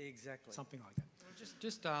eaten, or exactly something like that.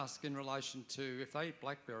 Just ask in relation to if they eat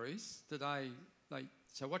blackberries,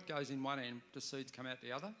 so what goes in one end, do seeds come out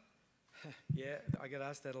the other? Yeah, I get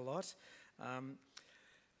asked that a lot.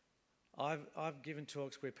 I've given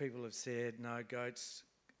talks where people have said, no, goats,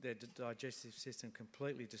 their digestive system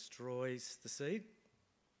completely destroys the seed.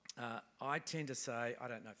 I tend to say, I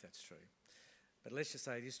don't know if that's true, but let's just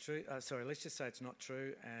say it is true. Let's just say it's not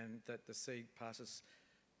true, and that the seed passes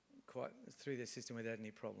quite through their system without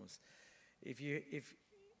any problems.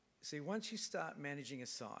 Once you start managing a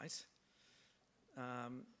site,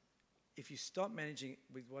 if you stop managing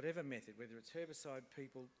with whatever method, whether it's herbicide,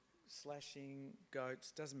 people, slashing,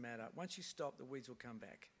 goats, doesn't matter. Once you stop, the weeds will come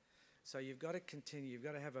back. So you've got to continue. You've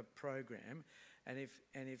got to have a program, and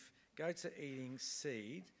if goats are eating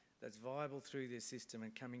seed that's viable through their system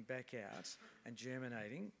and coming back out and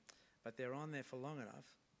germinating, but they're on there for long enough,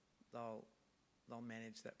 they'll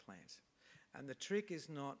manage that plant. And the trick is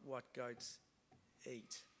not what goats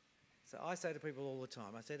eat. So I say to people all the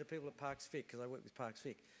time, I say to people at Parks Vic, because I work with Parks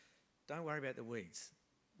Vic, don't worry about the weeds.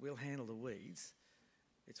 We'll handle the weeds.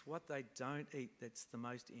 It's what they don't eat that's the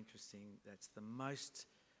most interesting, that's the most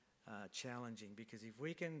challenging, because if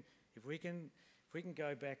we can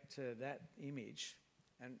go back to that image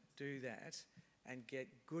and do that and get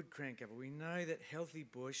good crown cover, we know that healthy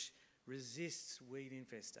bush resists weed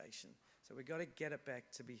infestation. So we've got to get it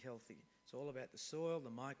back to be healthy. It's all about the soil,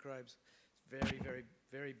 the microbes. It's very, very,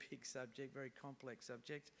 very big subject, very complex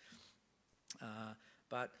subject.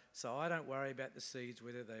 So I don't worry about the seeds,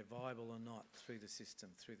 whether they're viable or not, through the system,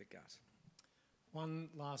 through the gut. One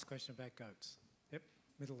last question about goats. Yep,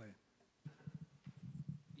 middle there.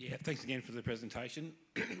 Yeah, thanks again for the presentation.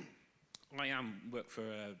 I work for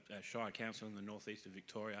a Shire Council in the northeast of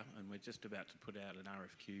Victoria, and we're just about to put out an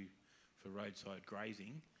RFQ for roadside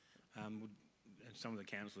grazing. And some of the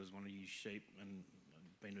councillors want to use sheep, and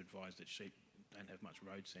I've been advised that sheep don't have much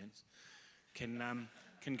road sense.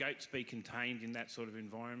 Can goats be contained in that sort of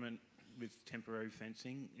environment with temporary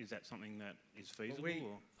fencing? Is that something that is feasible?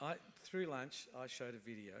 Well, through lunch, I showed a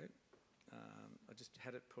video. I just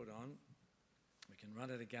had it put on. We can run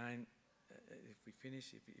it again if we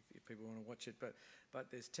finish, if people want to watch it. But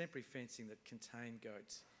there's temporary fencing that contain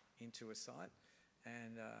goats into a site,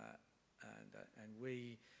 and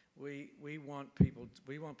we want people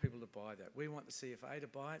to buy that. We want the CFA to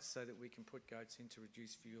buy it so that we can put goats in to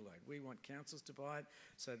reduce fuel load. We want councils to buy it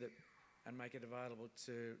and make it available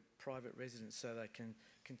to private residents so they can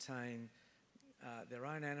contain their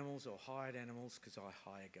own animals or hired animals, because I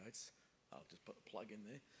hire goats. I'll just put a plug in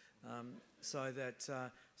there. So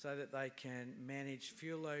that they can manage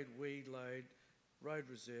fuel load, weed load, road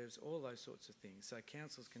reserves, all those sorts of things. So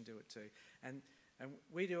councils can do it too. And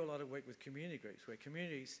we do a lot of work with community groups, where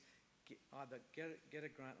communities either get a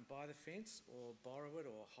grant and buy the fence, or borrow it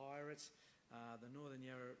or hire it. The Northern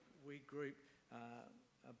Yarra Weed Group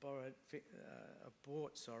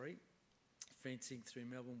bought fencing through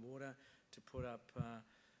Melbourne Water to put up.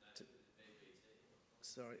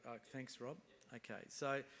 Thanks, Rob. Okay,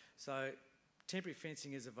 so temporary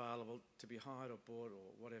fencing is available to be hired or bought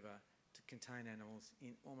or whatever to contain animals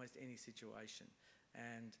in almost any situation.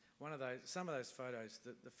 And some of those photos,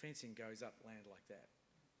 the fencing goes up land like that.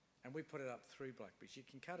 And we put it up through blackberries. You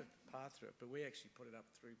can cut a path through it, but we actually put it up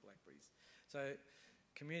through blackberries. So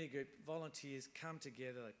community group volunteers come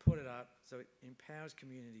together, they put it up, so it empowers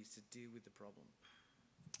communities to deal with the problem.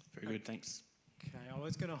 Very good, thanks. Okay, I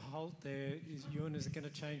was going to halt there. Ewan, is it going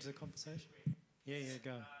to change the conversation? Yeah,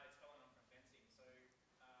 go. It's following on from fencing. So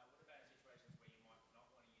what about situations where you might not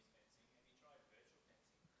want to use fencing? Have you tried virtual fencing?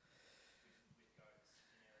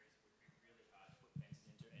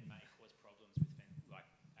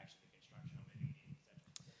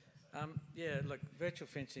 Yeah, look, virtual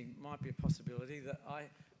fencing might be a possibility.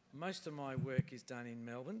 Most of my work is done in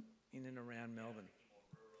Melbourne, in and around Melbourne.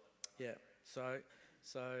 Yeah, so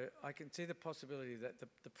I can see the possibility that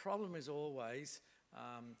the problem is always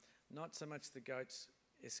not so much the goats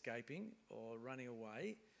escaping or running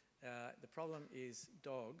away. The problem is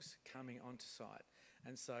dogs coming onto site,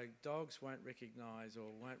 and so dogs won't recognise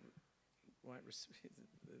or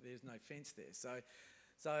there's no fence there.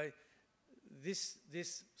 So this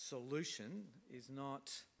solution is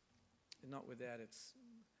not without its.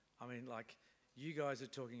 I mean, like, you guys are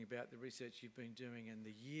talking about the research you've been doing and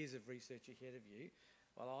the years of research ahead of you.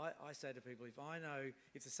 Well, I say to people,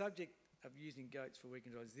 if the subject of using goats for weed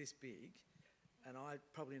control is this big, and I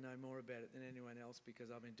probably know more about it than anyone else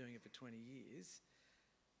because I've been doing it for 20 years,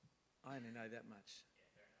 I only know that much. Yeah,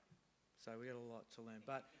 fair enough. So we've got a lot to learn.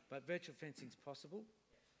 But virtual fencing's possible.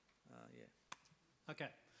 Yeah. Okay.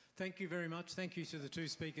 Thank you very much. Thank you to the two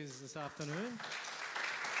speakers this afternoon.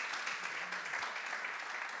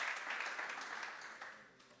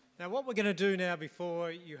 Now, what we're going to do now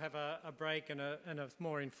before you have a break and a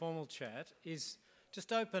more informal chat is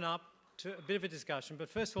just open up to a bit of a discussion.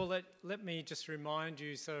 But first of all, let me just remind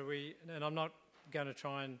you, and I'm not going to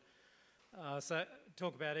try and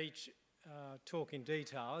talk about each talk in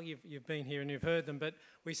detail. You've been here and you've heard them, but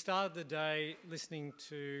we started the day listening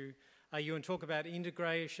to Ewan talk about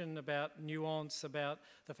integration, about nuance, about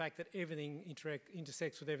the fact that everything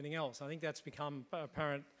intersects with everything else. I think that's become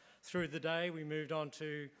apparent through the day. We moved on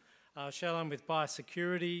to Shalom with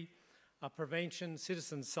biosecurity, prevention,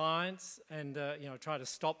 citizen science, and try to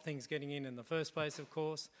stop things getting in the first place, of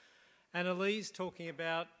course. And Elise talking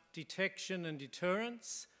about detection and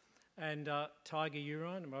deterrence, and tiger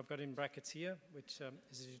urine, and I've got in brackets here, which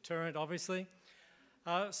is a deterrent, obviously.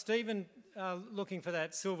 Stephen looking for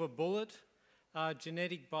that silver bullet,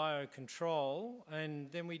 genetic biocontrol, and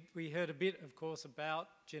then we heard a bit, of course, about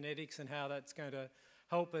genetics and how that's going to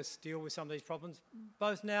help us deal with some of these problems,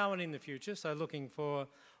 both now and in the future, so looking for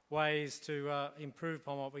ways to improve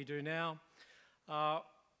upon what we do now. A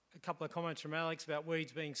couple of comments from Alex about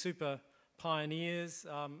weeds being super pioneers,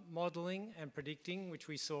 modelling and predicting, which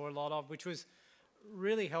we saw a lot of, which was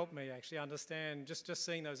really helped me actually understand, just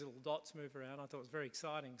seeing those little dots move around. I thought it was very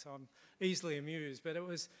exciting, so I'm easily amused. But it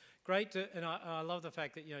was great and I love the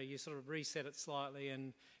fact that you sort of reset it slightly,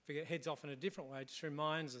 and if it heads off in a different way, it just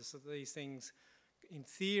reminds us that these things in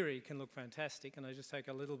theory can look fantastic, and they just take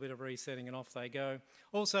a little bit of resetting and off they go.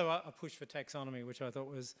 Also a push for taxonomy, which I thought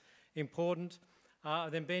was important.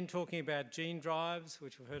 Then Ben talking about gene drives,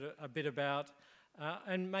 which we've heard a bit about,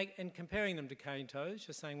 and comparing them to cane toads,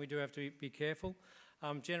 just saying we do have to be careful.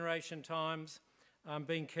 Generation times,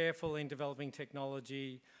 being careful in developing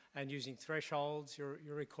technology and using thresholds, you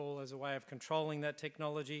recall, as a way of controlling that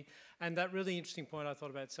technology. And that really interesting point I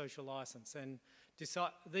thought about social licence. And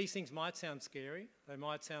these things might sound scary, they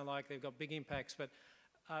might sound like they've got big impacts, but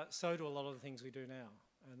so do a lot of the things we do now.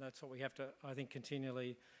 And that's what we have to, I think,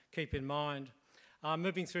 continually keep in mind.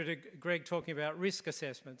 Moving through to Greg talking about risk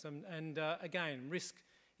assessments, and again, risk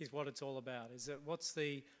is what it's all about. Is that what's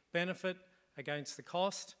the benefit against the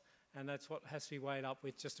cost? And that's what has to be weighed up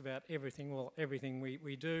with just about everything, everything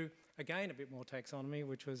we do. Again, a bit more taxonomy,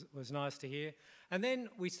 which was nice to hear. And then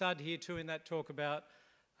we started to hear too in that talk about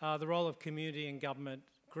the role of community and government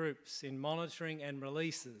groups in monitoring and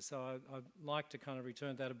releases. So I'd like to kind of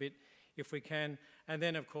return to that a bit if we can. And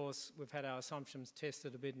then, of course, we've had our assumptions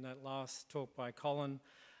tested a bit in that last talk by Colin,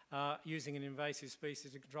 using an invasive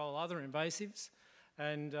species to control other invasives.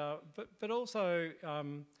 And, but also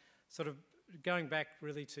sort of going back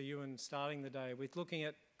really to you and starting the day with looking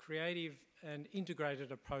at creative and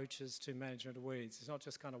integrated approaches to management of weeds. It's not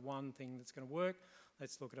just kind of one thing that's going to work.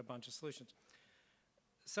 Let's look at a bunch of solutions.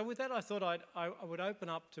 So with that, I thought I would open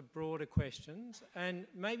up to broader questions, and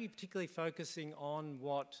maybe particularly focusing on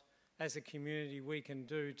what, as a community, we can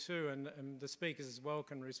do too, and the speakers as well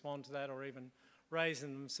can respond to that or even raise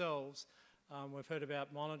them themselves. We've heard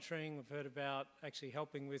about monitoring, we've heard about actually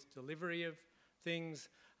helping with delivery of things.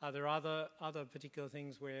 Are there other particular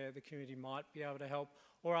things where the community might be able to help,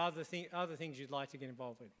 or other things you'd like to get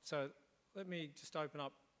involved with? So let me just open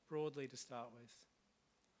up broadly to start with.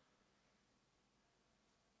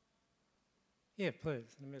 Yeah,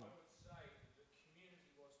 please, in the middle. I would say the community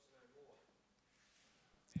wants to know more,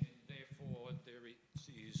 and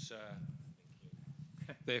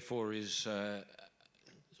therefore is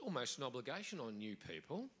almost an obligation on new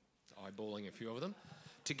people, eyeballing a few of them,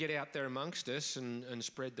 to get out there amongst us and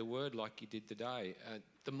spread the word like you did today.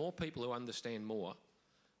 The more people who understand more,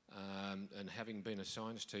 and having been a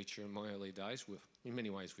science teacher in my early days, in many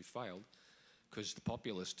ways we failed, because the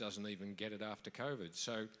populace doesn't even get it after COVID.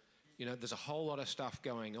 So, You know, there's a whole lot of stuff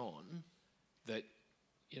going on that,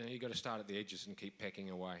 you know, you've got to start at the edges and keep pecking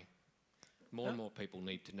away. More and more people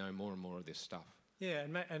need to know more and more of this stuff. Yeah,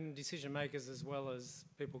 and decision makers as well as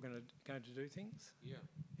people going to do things. Yeah.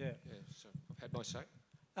 Yeah. Yeah, so I've had my say.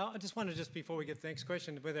 I just wonder, just before we get to the next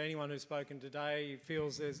question, whether anyone who's spoken today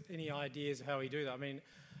feels there's any ideas of how we do that. I mean,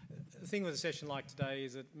 the thing with a session like today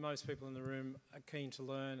is that most people in the room are keen to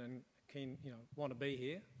learn and keen, you know, want to be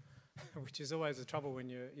here, which is always the trouble when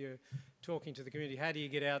you're talking to the community. How do you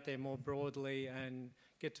get out there more broadly and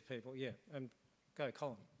get to people? Yeah, and go,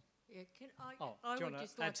 Colin. Yeah, can I? Oh, I do you would want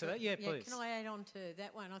just to like add to that? Yeah, please. Can I add on to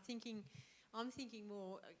that one? I'm thinking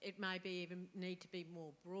more. It may be even need to be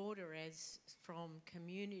more broader, as from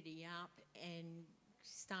community up and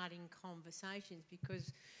starting conversations,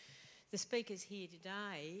 because the speakers here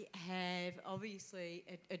today have obviously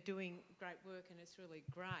are doing great work, and it's really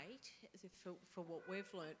great for what we've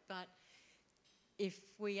learnt. But if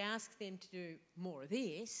we ask them to do more of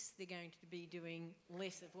this, they're going to be doing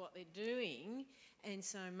less of what they're doing. And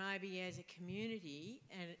so maybe as a community,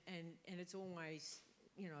 and it's always,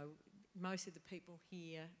 you know, most of the people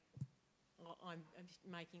here, I'm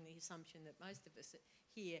making the assumption that most of us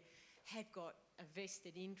here have got a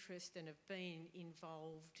vested interest and have been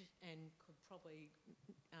involved and could probably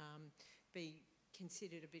be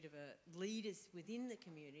considered a bit of a leaders within the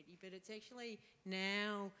community, but it's actually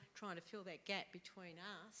now trying to fill that gap between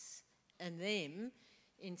us and them,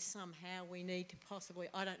 in somehow we need to possibly,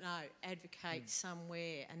 I don't know, advocate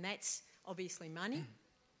somewhere, and that's obviously money.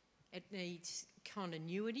 It needs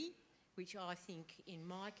continuity, which I think in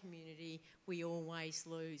my community we always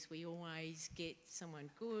lose. We always get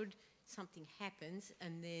someone good, something happens,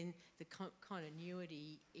 and then the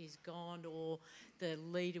continuity is gone, or the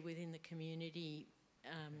leader within the community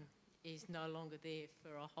is no longer there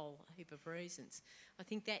for a whole heap of reasons. I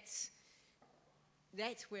think that's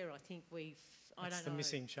where I think we've. That's the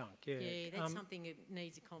missing chunk. Yeah. Yeah, that's something that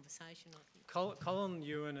needs a conversation, I think. Colin,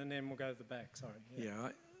 Ewan, and then we'll go to the back. Sorry. Yeah,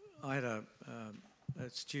 I had a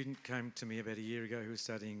student came to me about a year ago who was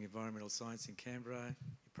studying environmental science in Canberra.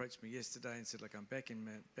 He approached me yesterday and said, "Look, I'm back in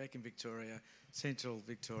Victoria, central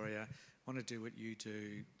Victoria. Want to do what you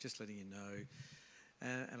do. Just letting you know."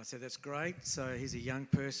 And I said, "That's great." So he's a young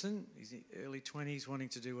person. He's in early 20s, wanting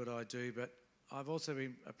to do what I do. But I've also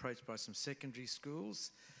been approached by some secondary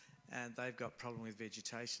schools, and they've got problem with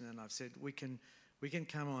vegetation. And I've said, we can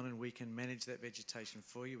come on and we can manage that vegetation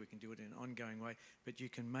for you. We can do it in an ongoing way, but you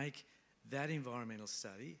can make that environmental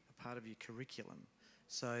study a part of your curriculum,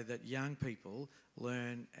 so that young people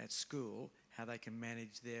learn at school how they can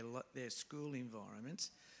manage their school environment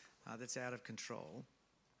that's out of control.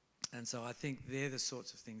 And so I think they're the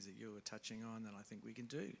sorts of things that you were touching on that I think we can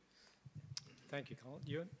do. Thank you, Colin.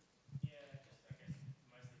 Ewan? Yeah, just I guess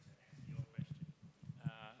mostly to answer your question.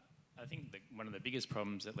 I think one of the biggest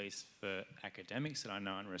problems, at least for academics that I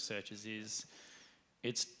know and researchers, is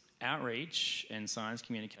it's outreach and science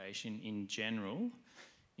communication in general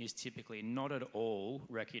is typically not at all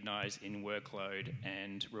recognised in workload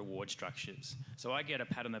and reward structures. So I get a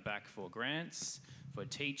pat on the back for grants, for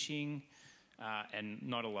teaching, and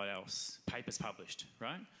not a lot else. Papers published,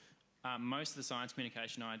 right? Most of the science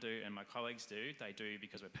communication I do and my colleagues do, they do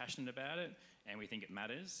because we're passionate about it and we think it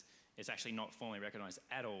matters. It's actually not formally recognised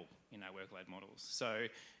at all in our workload models. So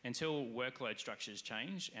until workload structures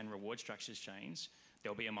change and reward structures change,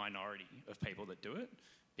 there'll be a minority of people that do it,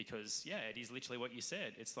 because yeah, it is literally what you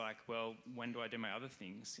said. It's like, well, when do I do my other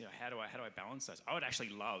things? You know, how do I balance those? I would actually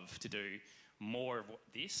love to do more of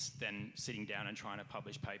this than sitting down and trying to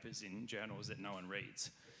publish papers in journals that no one reads.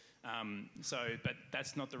 But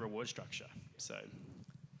that's not the reward structure. So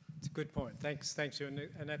it's a good point. Thanks, you.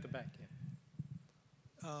 And at the back, yeah.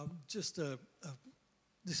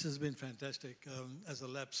 This has been fantastic. As a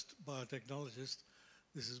lapsed biotechnologist,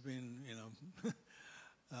 this has been,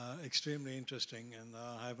 extremely interesting, and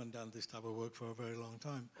I haven't done this type of work for a very long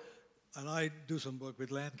time. And I do some work with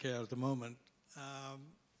land care at the moment.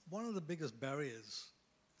 One of the biggest barriers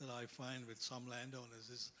that I find with some landowners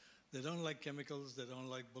is they don't like chemicals, they don't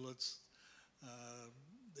like bullets,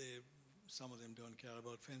 some of them don't care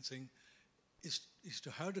about fencing, is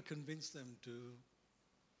to how to convince them to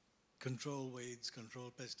control weeds,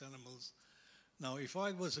 control pest animals. Now, if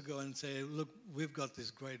I was to go and say, look, we've got this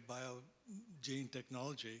great gene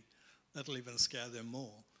technology, that'll even scare them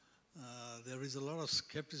more. There is a lot of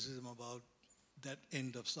skepticism about that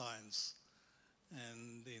end of science.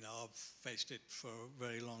 And, I've faced it for a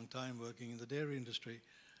very long time working in the dairy industry.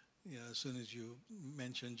 As soon as you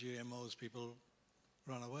mention GMOs, people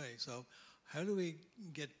run away. So how do we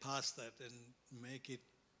get past that and make it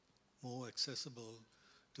more accessible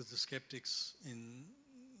to the skeptics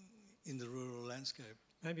in the rural landscape.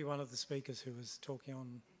 Maybe one of the speakers who was talking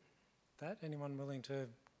on that. Anyone willing to?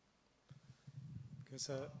 Because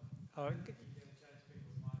You're going to change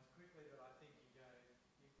people's minds quickly, but I think you've got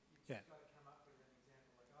to come up with an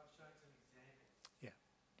example. Like I've shown some examples. Yeah.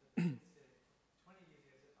 That said 20 years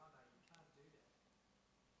ago, said, oh no, you can't do that.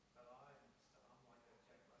 But I'm like a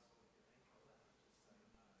Jack Russell with your ankle, and I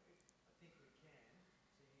just say no. I think we can.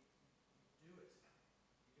 So you do it.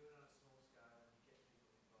 You do it on a small scale, and you get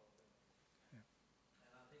people involved in it. Yeah.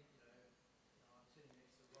 And I think I'm sitting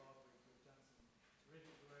next to Rob. We've done some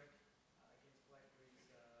terrific work against blackberries.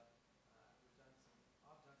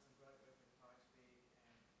 I've done some great work with Pikes Peak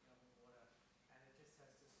and Melbourne Water, and it just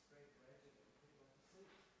has to spread gradually. People have to see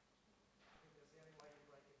it. I think that's the only way you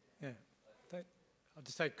break it down. Yeah. I'll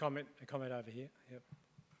just take a comment over here. Yep.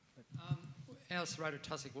 Our Serrato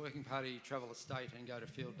Tussock Working Party travel the state and go to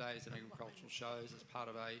field days and agricultural shows as part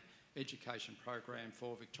of a education program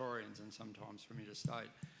for Victorians and sometimes from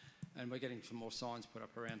interstate. And we're getting some more signs put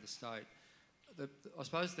up around the state. I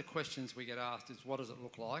suppose the questions we get asked is, what does it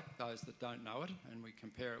look like, those that don't know it, and we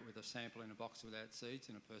compare it with a sample in a box without seeds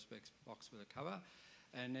in a perspex box with a cover,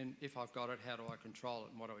 and then if I've got it, how do I control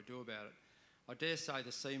it and what do I do about it? I dare say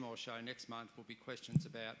the Seymour show next month will be questions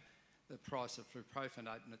about the price of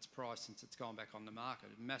fluprofanate and its price since it's gone back on the market,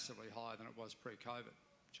 massively higher than it was pre-COVID.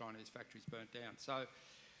 Chinese factories burnt down. So,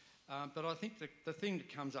 but I think the thing that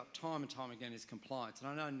comes up time and time again is compliance. And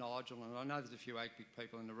I know Nigel, and I know there's a few ag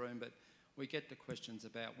people in the room, but we get the questions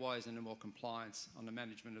about why isn't there more compliance on the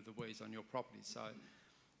management of the weeds on your property. So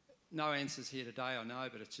no answers here today, I know,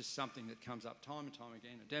 but it's just something that comes up time and time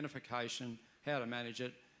again. Identification, how to manage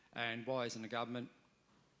it, and why isn't the government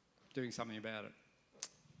doing something about it?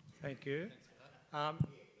 Thank you. I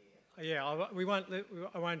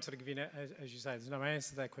won't sort of give you, as you say, there's no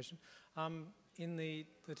answer to that question. In the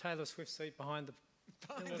Taylor Swift seat behind the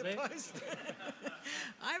post.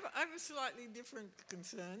 I have a slightly different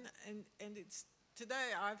concern, and it's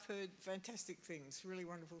today I've heard fantastic things, really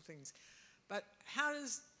wonderful things. But how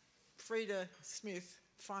does Frida Smith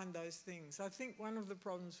find those things? I think one of the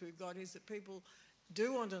problems we've got is that people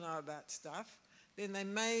do want to know about stuff, then they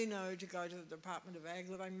may know to go to the Department of Ag,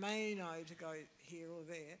 or they may know to go here or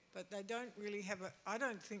there, but they don't really have I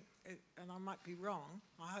don't think, and I might be wrong,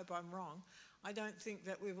 I hope I'm wrong, I don't think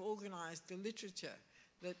that we've organised the literature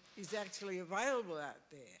that is actually available out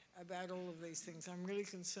there about all of these things. I'm really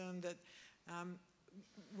concerned that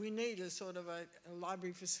we need a sort of a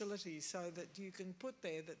library facility so that you can put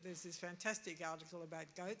there that there's this fantastic article about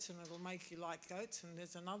goats and it'll make you like goats, and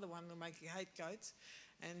there's another one that'll make you hate goats,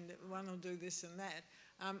 and one will do this and that.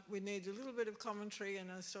 We need a little bit of commentary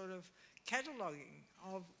and a sort of cataloguing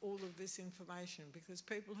of all of this information, because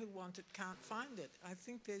people who want it can't find it. I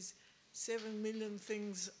think there's 7 million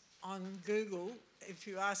things on Google if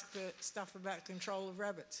you ask for stuff about control of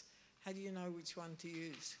rabbits. How do you know which one to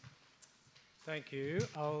use? Thank you.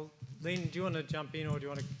 Lynn, do you want to jump in, or do you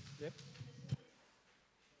want to... Yep.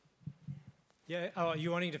 Yeah, are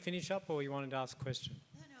you wanting to finish up, or you wanted to ask a question?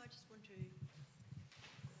 No, I just want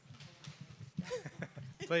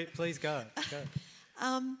to... Please go.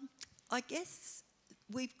 I guess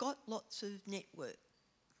we've got lots of network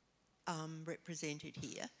represented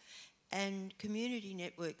here, and community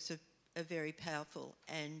networks are very powerful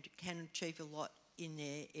and can achieve a lot in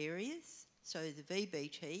their areas. So the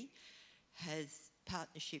VBT has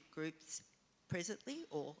partnership groups presently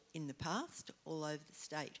or in the past all over the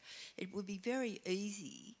state. It would be very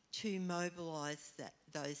easy to mobilise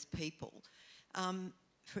those people.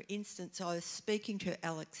 For instance, I was speaking to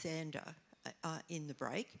Alexander in the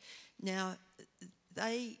break. Now,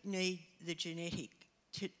 they need the genetic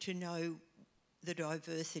to know the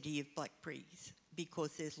diversity of blackberries,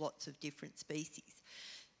 because there's lots of different species.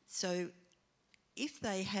 So if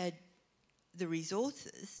they had the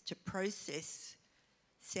resources to process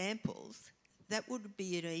samples, that would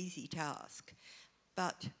be an easy task.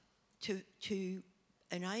 But to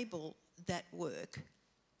enable that work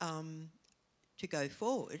to go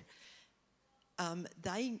forward,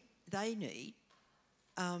 they need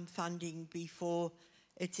funding before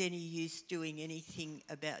it's any use doing anything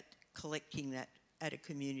about collecting that at a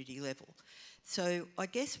community level. So I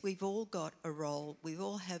guess we've all got a role. We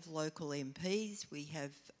all have local MPs. We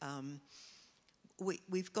have,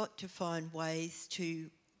 we've got to find ways to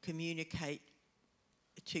communicate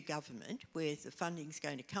to government where the funding's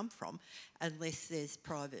going to come from, unless there's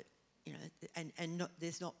private,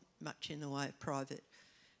 there's not much in the way of private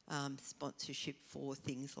sponsorship for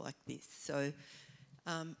things like this. So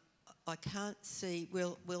I can't see,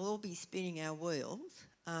 we'll all be spinning our wheels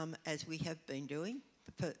as we have been doing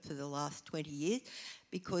for the last 20 years,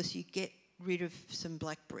 because you get rid of some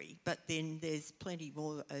blackberry, but then there's plenty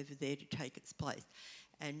more over there to take its place.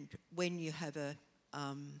 And when you have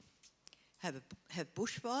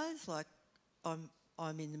bushfires, like I'm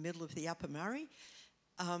in the middle of the Upper Murray,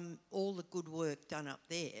 all the good work done up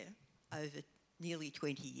there over nearly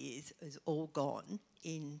 20 years is all gone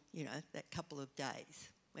in, you know, that couple of days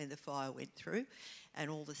when the fire went through and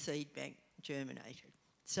all the seed bank germinated.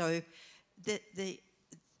 So the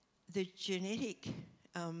genetic,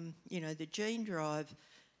 you know, the gene drive,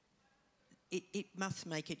 it must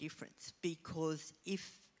make a difference, because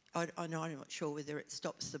if, I know I'm not sure whether it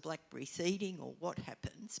stops the blackberry seeding or what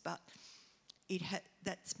happens, but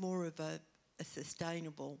that's more of a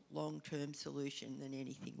sustainable long-term solution than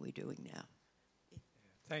anything we're doing now. Yeah.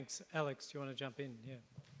 Thanks. Alex, do you want to jump in? Yeah.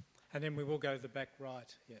 And then we will go to the back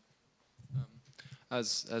right. Yeah.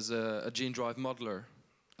 As a gene drive modeler,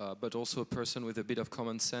 but also a person with a bit of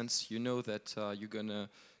common sense, you know that you're going to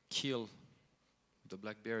kill the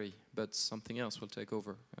blackberry, but something else will take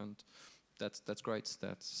over. And that's great.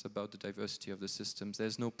 That's about the diversity of the systems.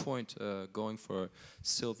 There's no point going for a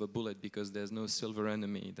silver bullet, because there's no silver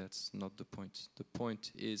enemy. That's not the point. The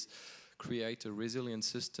point is create a resilient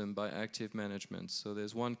system by active management. So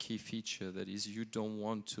there's one key feature, that is you don't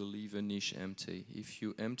want to leave a niche empty. If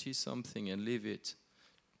you empty something and leave it,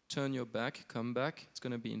 turn your back, come back, it's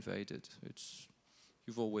going to be invaded.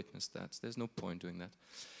 You've all witnessed that. There's no point doing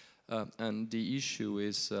that. And the issue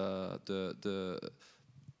is the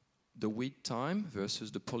weed time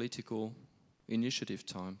versus the political initiative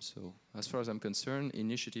time. So as far as I'm concerned,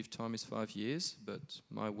 initiative time is 5 years, but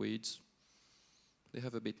my weeds, they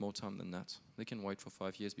have a bit more time than that. They can wait for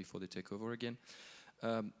 5 years before they take over again.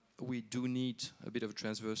 We do need a bit of a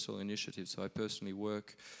transversal initiative. So I personally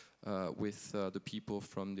work with the people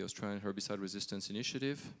from the Australian Herbicide Resistance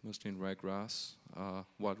Initiative, mostly in ryegrass,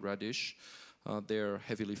 wild radish. They're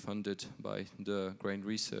heavily funded by the Grain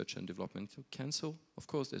Research and Development Council. Of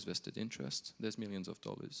course, there's vested interest. There's millions of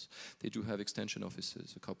dollars. They do have extension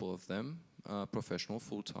officers, a couple of them, professional,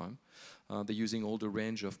 full-time. They're using all the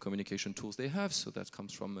range of communication tools they have. So that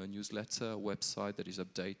comes from a newsletter, a website that is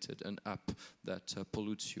updated, an app that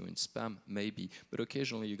pollutes you in spam, maybe. But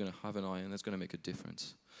occasionally you're going to have an eye, and that's going to make a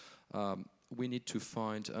difference. We need to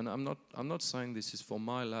find, and I'm not saying this is for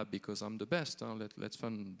my lab because I'm the best. Let's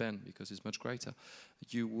fund Ben because he's much greater.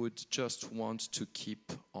 You would just want to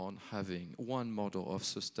keep on having one model of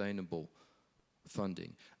sustainable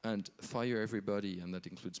funding and fire everybody, and that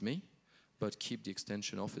includes me, but keep the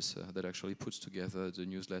extension officer that actually puts together the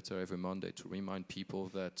newsletter every Monday to remind people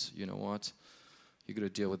that, you know what, you're going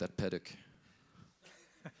to deal with that paddock.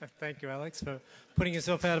 Thank you, Alex, for putting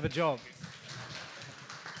yourself out of a job.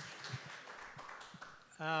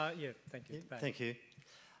 Yeah, thank you. Yeah, thank you.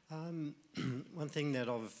 One thing that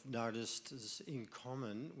I've noticed is in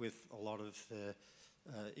common with a lot of the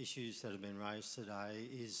issues that have been raised today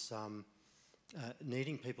is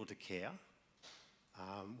needing people to care,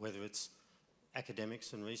 whether it's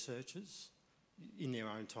academics and researchers in their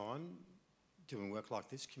own time doing work like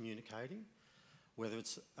this, communicating, whether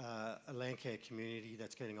it's a land care community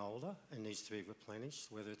that's getting older and needs to be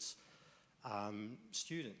replenished, whether it's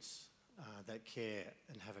students that care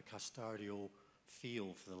and have a custodial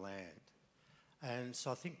feel for the land. And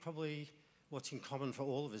so I think probably what's in common for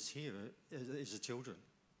all of us here is the children.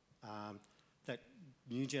 That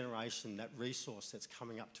new generation, that resource that's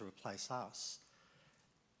coming up to replace us.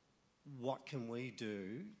 What can we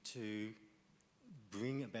do to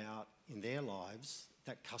bring about in their lives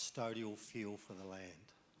that custodial feel for the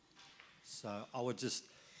land? So I would just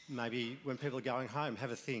maybe when people are going home,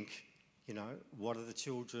 have a think, you know, what are the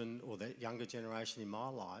children or the younger generation in my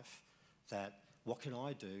life that, what can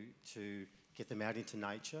I do to get them out into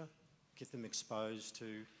nature, get them exposed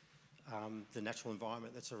to the natural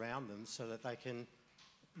environment that's around them so that they can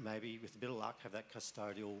maybe, with a bit of luck, have that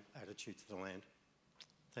custodial attitude to the land.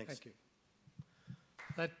 Thanks. Thank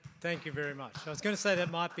you. Thank you very much. I was going to say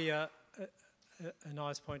that might be a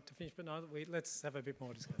nice point to finish, but no, let's have a bit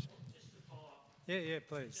more discussion. Just to follow up. Yeah,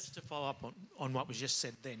 please. Just to follow up on what was just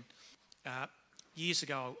said then. Years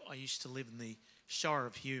ago, I used to live in the Shire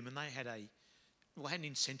of Hume, and they had an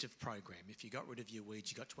incentive program. If you got rid of your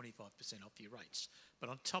weeds, you got 25% off your rates. But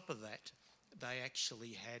on top of that, they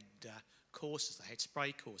actually had courses. They had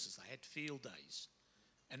spray courses. They had field days.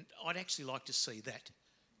 And I'd actually like to see that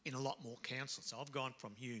in a lot more councils. So I've gone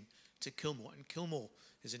from Hume to Kilmore, and Kilmore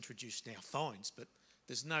has introduced now fines, but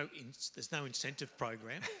there's no incentive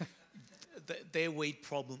program. Their weed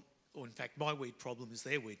problem, or in fact my weed problem is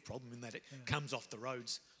their weed problem in that it comes off the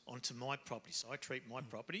roads onto my property. So I treat my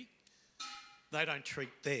property, they don't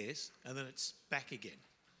treat theirs, and then it's back again.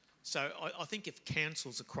 So I think if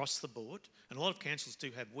councils across the board, and a lot of councils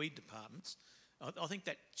do have weed departments, I think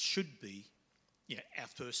that should be our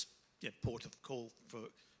first port of call for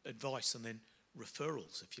advice and then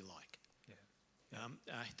referrals, if you like.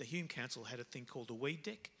 The Hume Council had a thing called a weed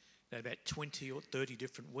deck. They had about 20 or 30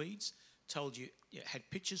 different weeds, told you, had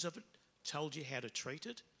pictures of it, told you how to treat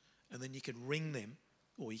it, and then you could ring them,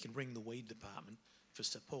 or you can ring the weed department for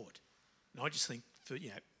support. And I just think for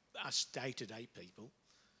us day-to-day people,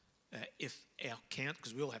 if our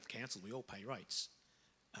because we all have council, we all pay rates.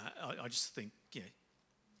 I just think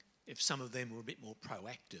if some of them were a bit more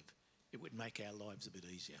proactive, it would make our lives a bit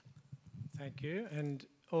easier. Thank you. And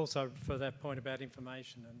also for that point about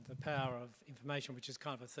information and the power of information, which is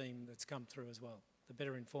kind of a theme that's come through as well. The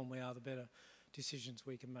better informed we are, the better decisions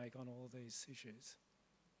we can make on all of these issues.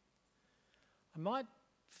 I might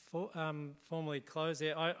formally close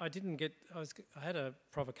there. I had a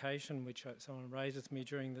provocation which someone raised with me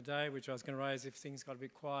during the day, which I was going to raise if things got a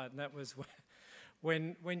bit quiet, and that was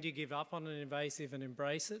when do you give up on an invasive and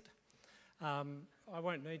embrace it? I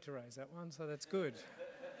won't need to raise that one, so that's good.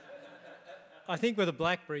 I think with a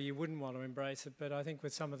blackberry you wouldn't want to embrace it, but I think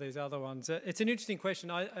with some of these other ones, it's an interesting question.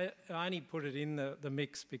 I only put it in the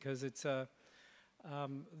mix because it's the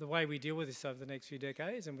way we deal with this over the next few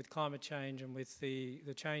decades, and with climate change and with the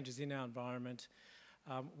changes in our environment,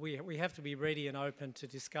 we have to be ready and open to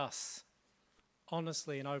discuss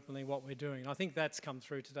honestly and openly what we're doing. And I think that's come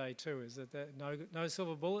through today too, is that there are no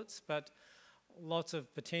silver bullets, but lots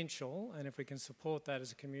of potential, and if we can support that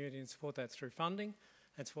as a community and support that through funding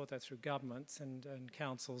and support that through governments and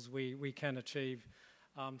councils, we can achieve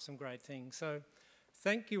some great things. So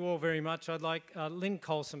thank you all very much. I'd like Lynn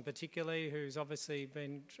Coulston particularly, who's obviously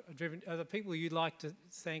been driven. Are the people you'd like to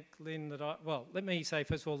thank, Lynn, well, let me say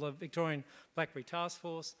first of all the Victorian Blackberry Task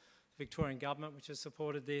Force, the Victorian Government which has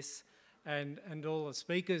supported this, and all the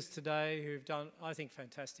speakers today who've done, I think,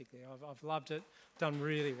 fantastically. I've loved it, done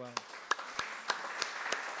really well.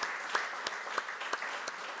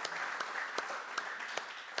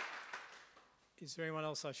 Is there anyone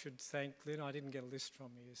else I should thank, Lynn? I didn't get a list from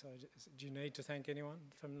you, so do you need to thank anyone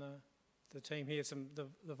from the team here,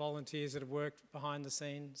 the volunteers that have worked behind the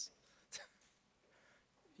scenes?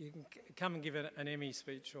 You can come and give an Emmy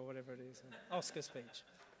speech or whatever it is, an Oscar speech.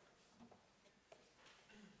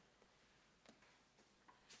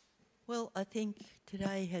 Well, I think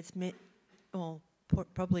today has met, well,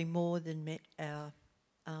 probably more than met our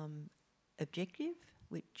objective,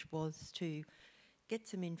 which was to get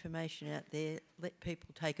some information out there, let people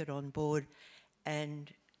take it on board and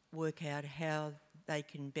work out how they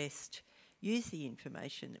can best use the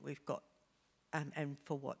information that we've got and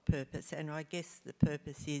for what purpose. And I guess the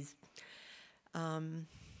purpose is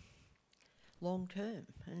long-term,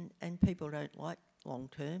 and people don't like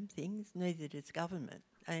long-term things, neither does government.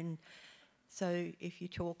 And so if you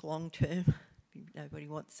talk long-term, nobody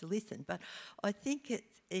wants to listen. But I think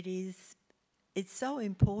it's so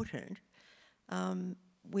important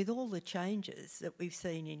with all the changes that we've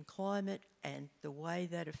seen in climate and the way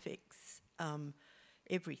that affects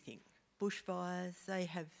everything. Bushfires, they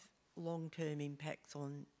have long-term impacts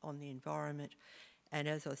on the environment. And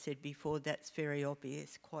as I said before, that's very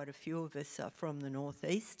obvious. Quite a few of us are from the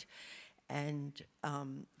northeast, and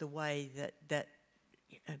the way that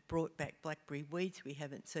brought back blackberry weeds we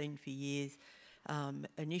haven't seen for years,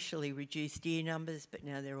 initially reduced deer numbers, but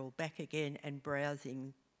now they're all back again and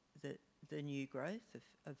browsing the new growth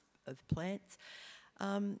of plants.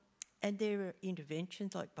 And there are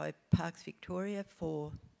interventions like by Parks Victoria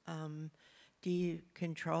for deer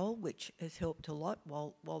control, which has helped a lot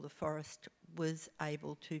while the forest was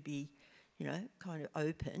able to be, kind of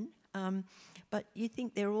open. But you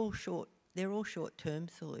think they're all short-term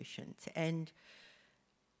solutions, and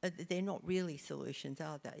they're not really solutions,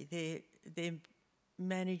 are they? They're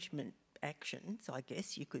management actions, I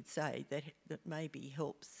guess you could say, that maybe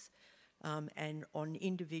helps. And on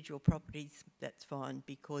individual properties, that's fine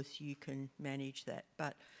because you can manage that.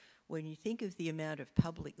 But when you think of the amount of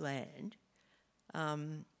public land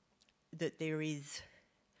that there is,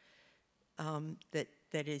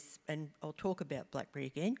 that is, and I'll talk about blackberry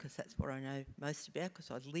again because that's what I know most about,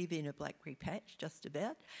 because I live in a blackberry patch just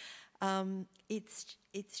about. It's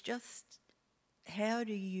just, how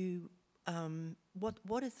do you,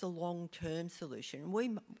 what is the long-term solution?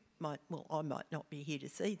 I might not be here to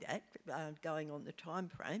see that, going on the time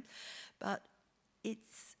frame, but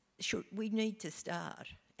we need to start.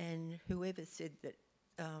 And whoever said that,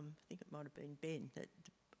 I think it might have been Ben,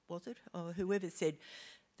 was it? Or whoever said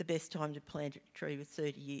the best time to plant a tree was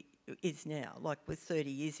 30 years, is now, like was 30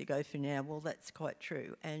 years ago for now. Well, that's quite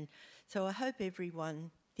true. And so I hope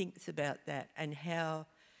everyone thinks about that and how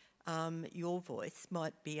your voice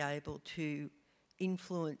might be able to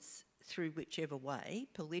influence through whichever way,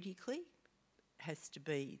 politically, has to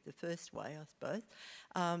be the first way, I suppose,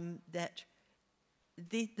 that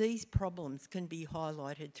these problems can be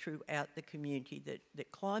highlighted throughout the community,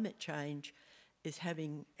 that climate change is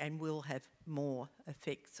having and will have more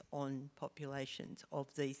effects on populations of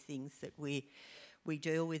these things that we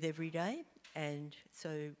deal with every day. And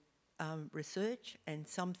so research and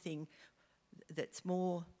something that's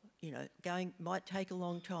more, you know, might take a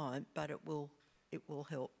long time, but it will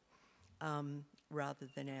help rather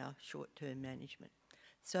than our short-term management.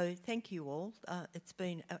 So thank you all. It's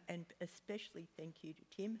been, and especially thank you to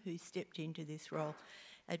Tim, who stepped into this role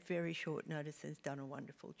at very short notice and has done a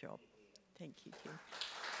wonderful job. Thank you, Tim.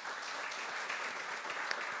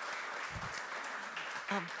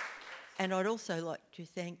 And I'd also like to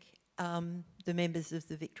thank the members of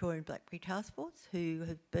the Victorian Blackberry Task Force, who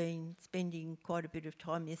have been spending quite a bit of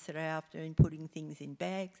time yesterday afternoon putting things in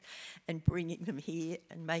bags and bringing them here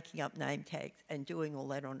and making up name tags and doing all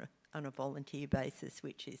that on a volunteer basis,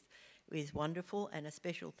 which is wonderful. And a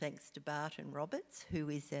special thanks to Barton Roberts, who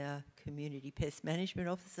is our Community Pest Management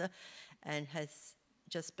Officer and has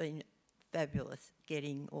just been fabulous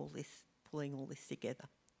getting all this, pulling all this together.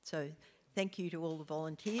 So thank you to all the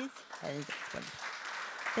volunteers. And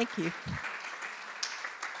thank you.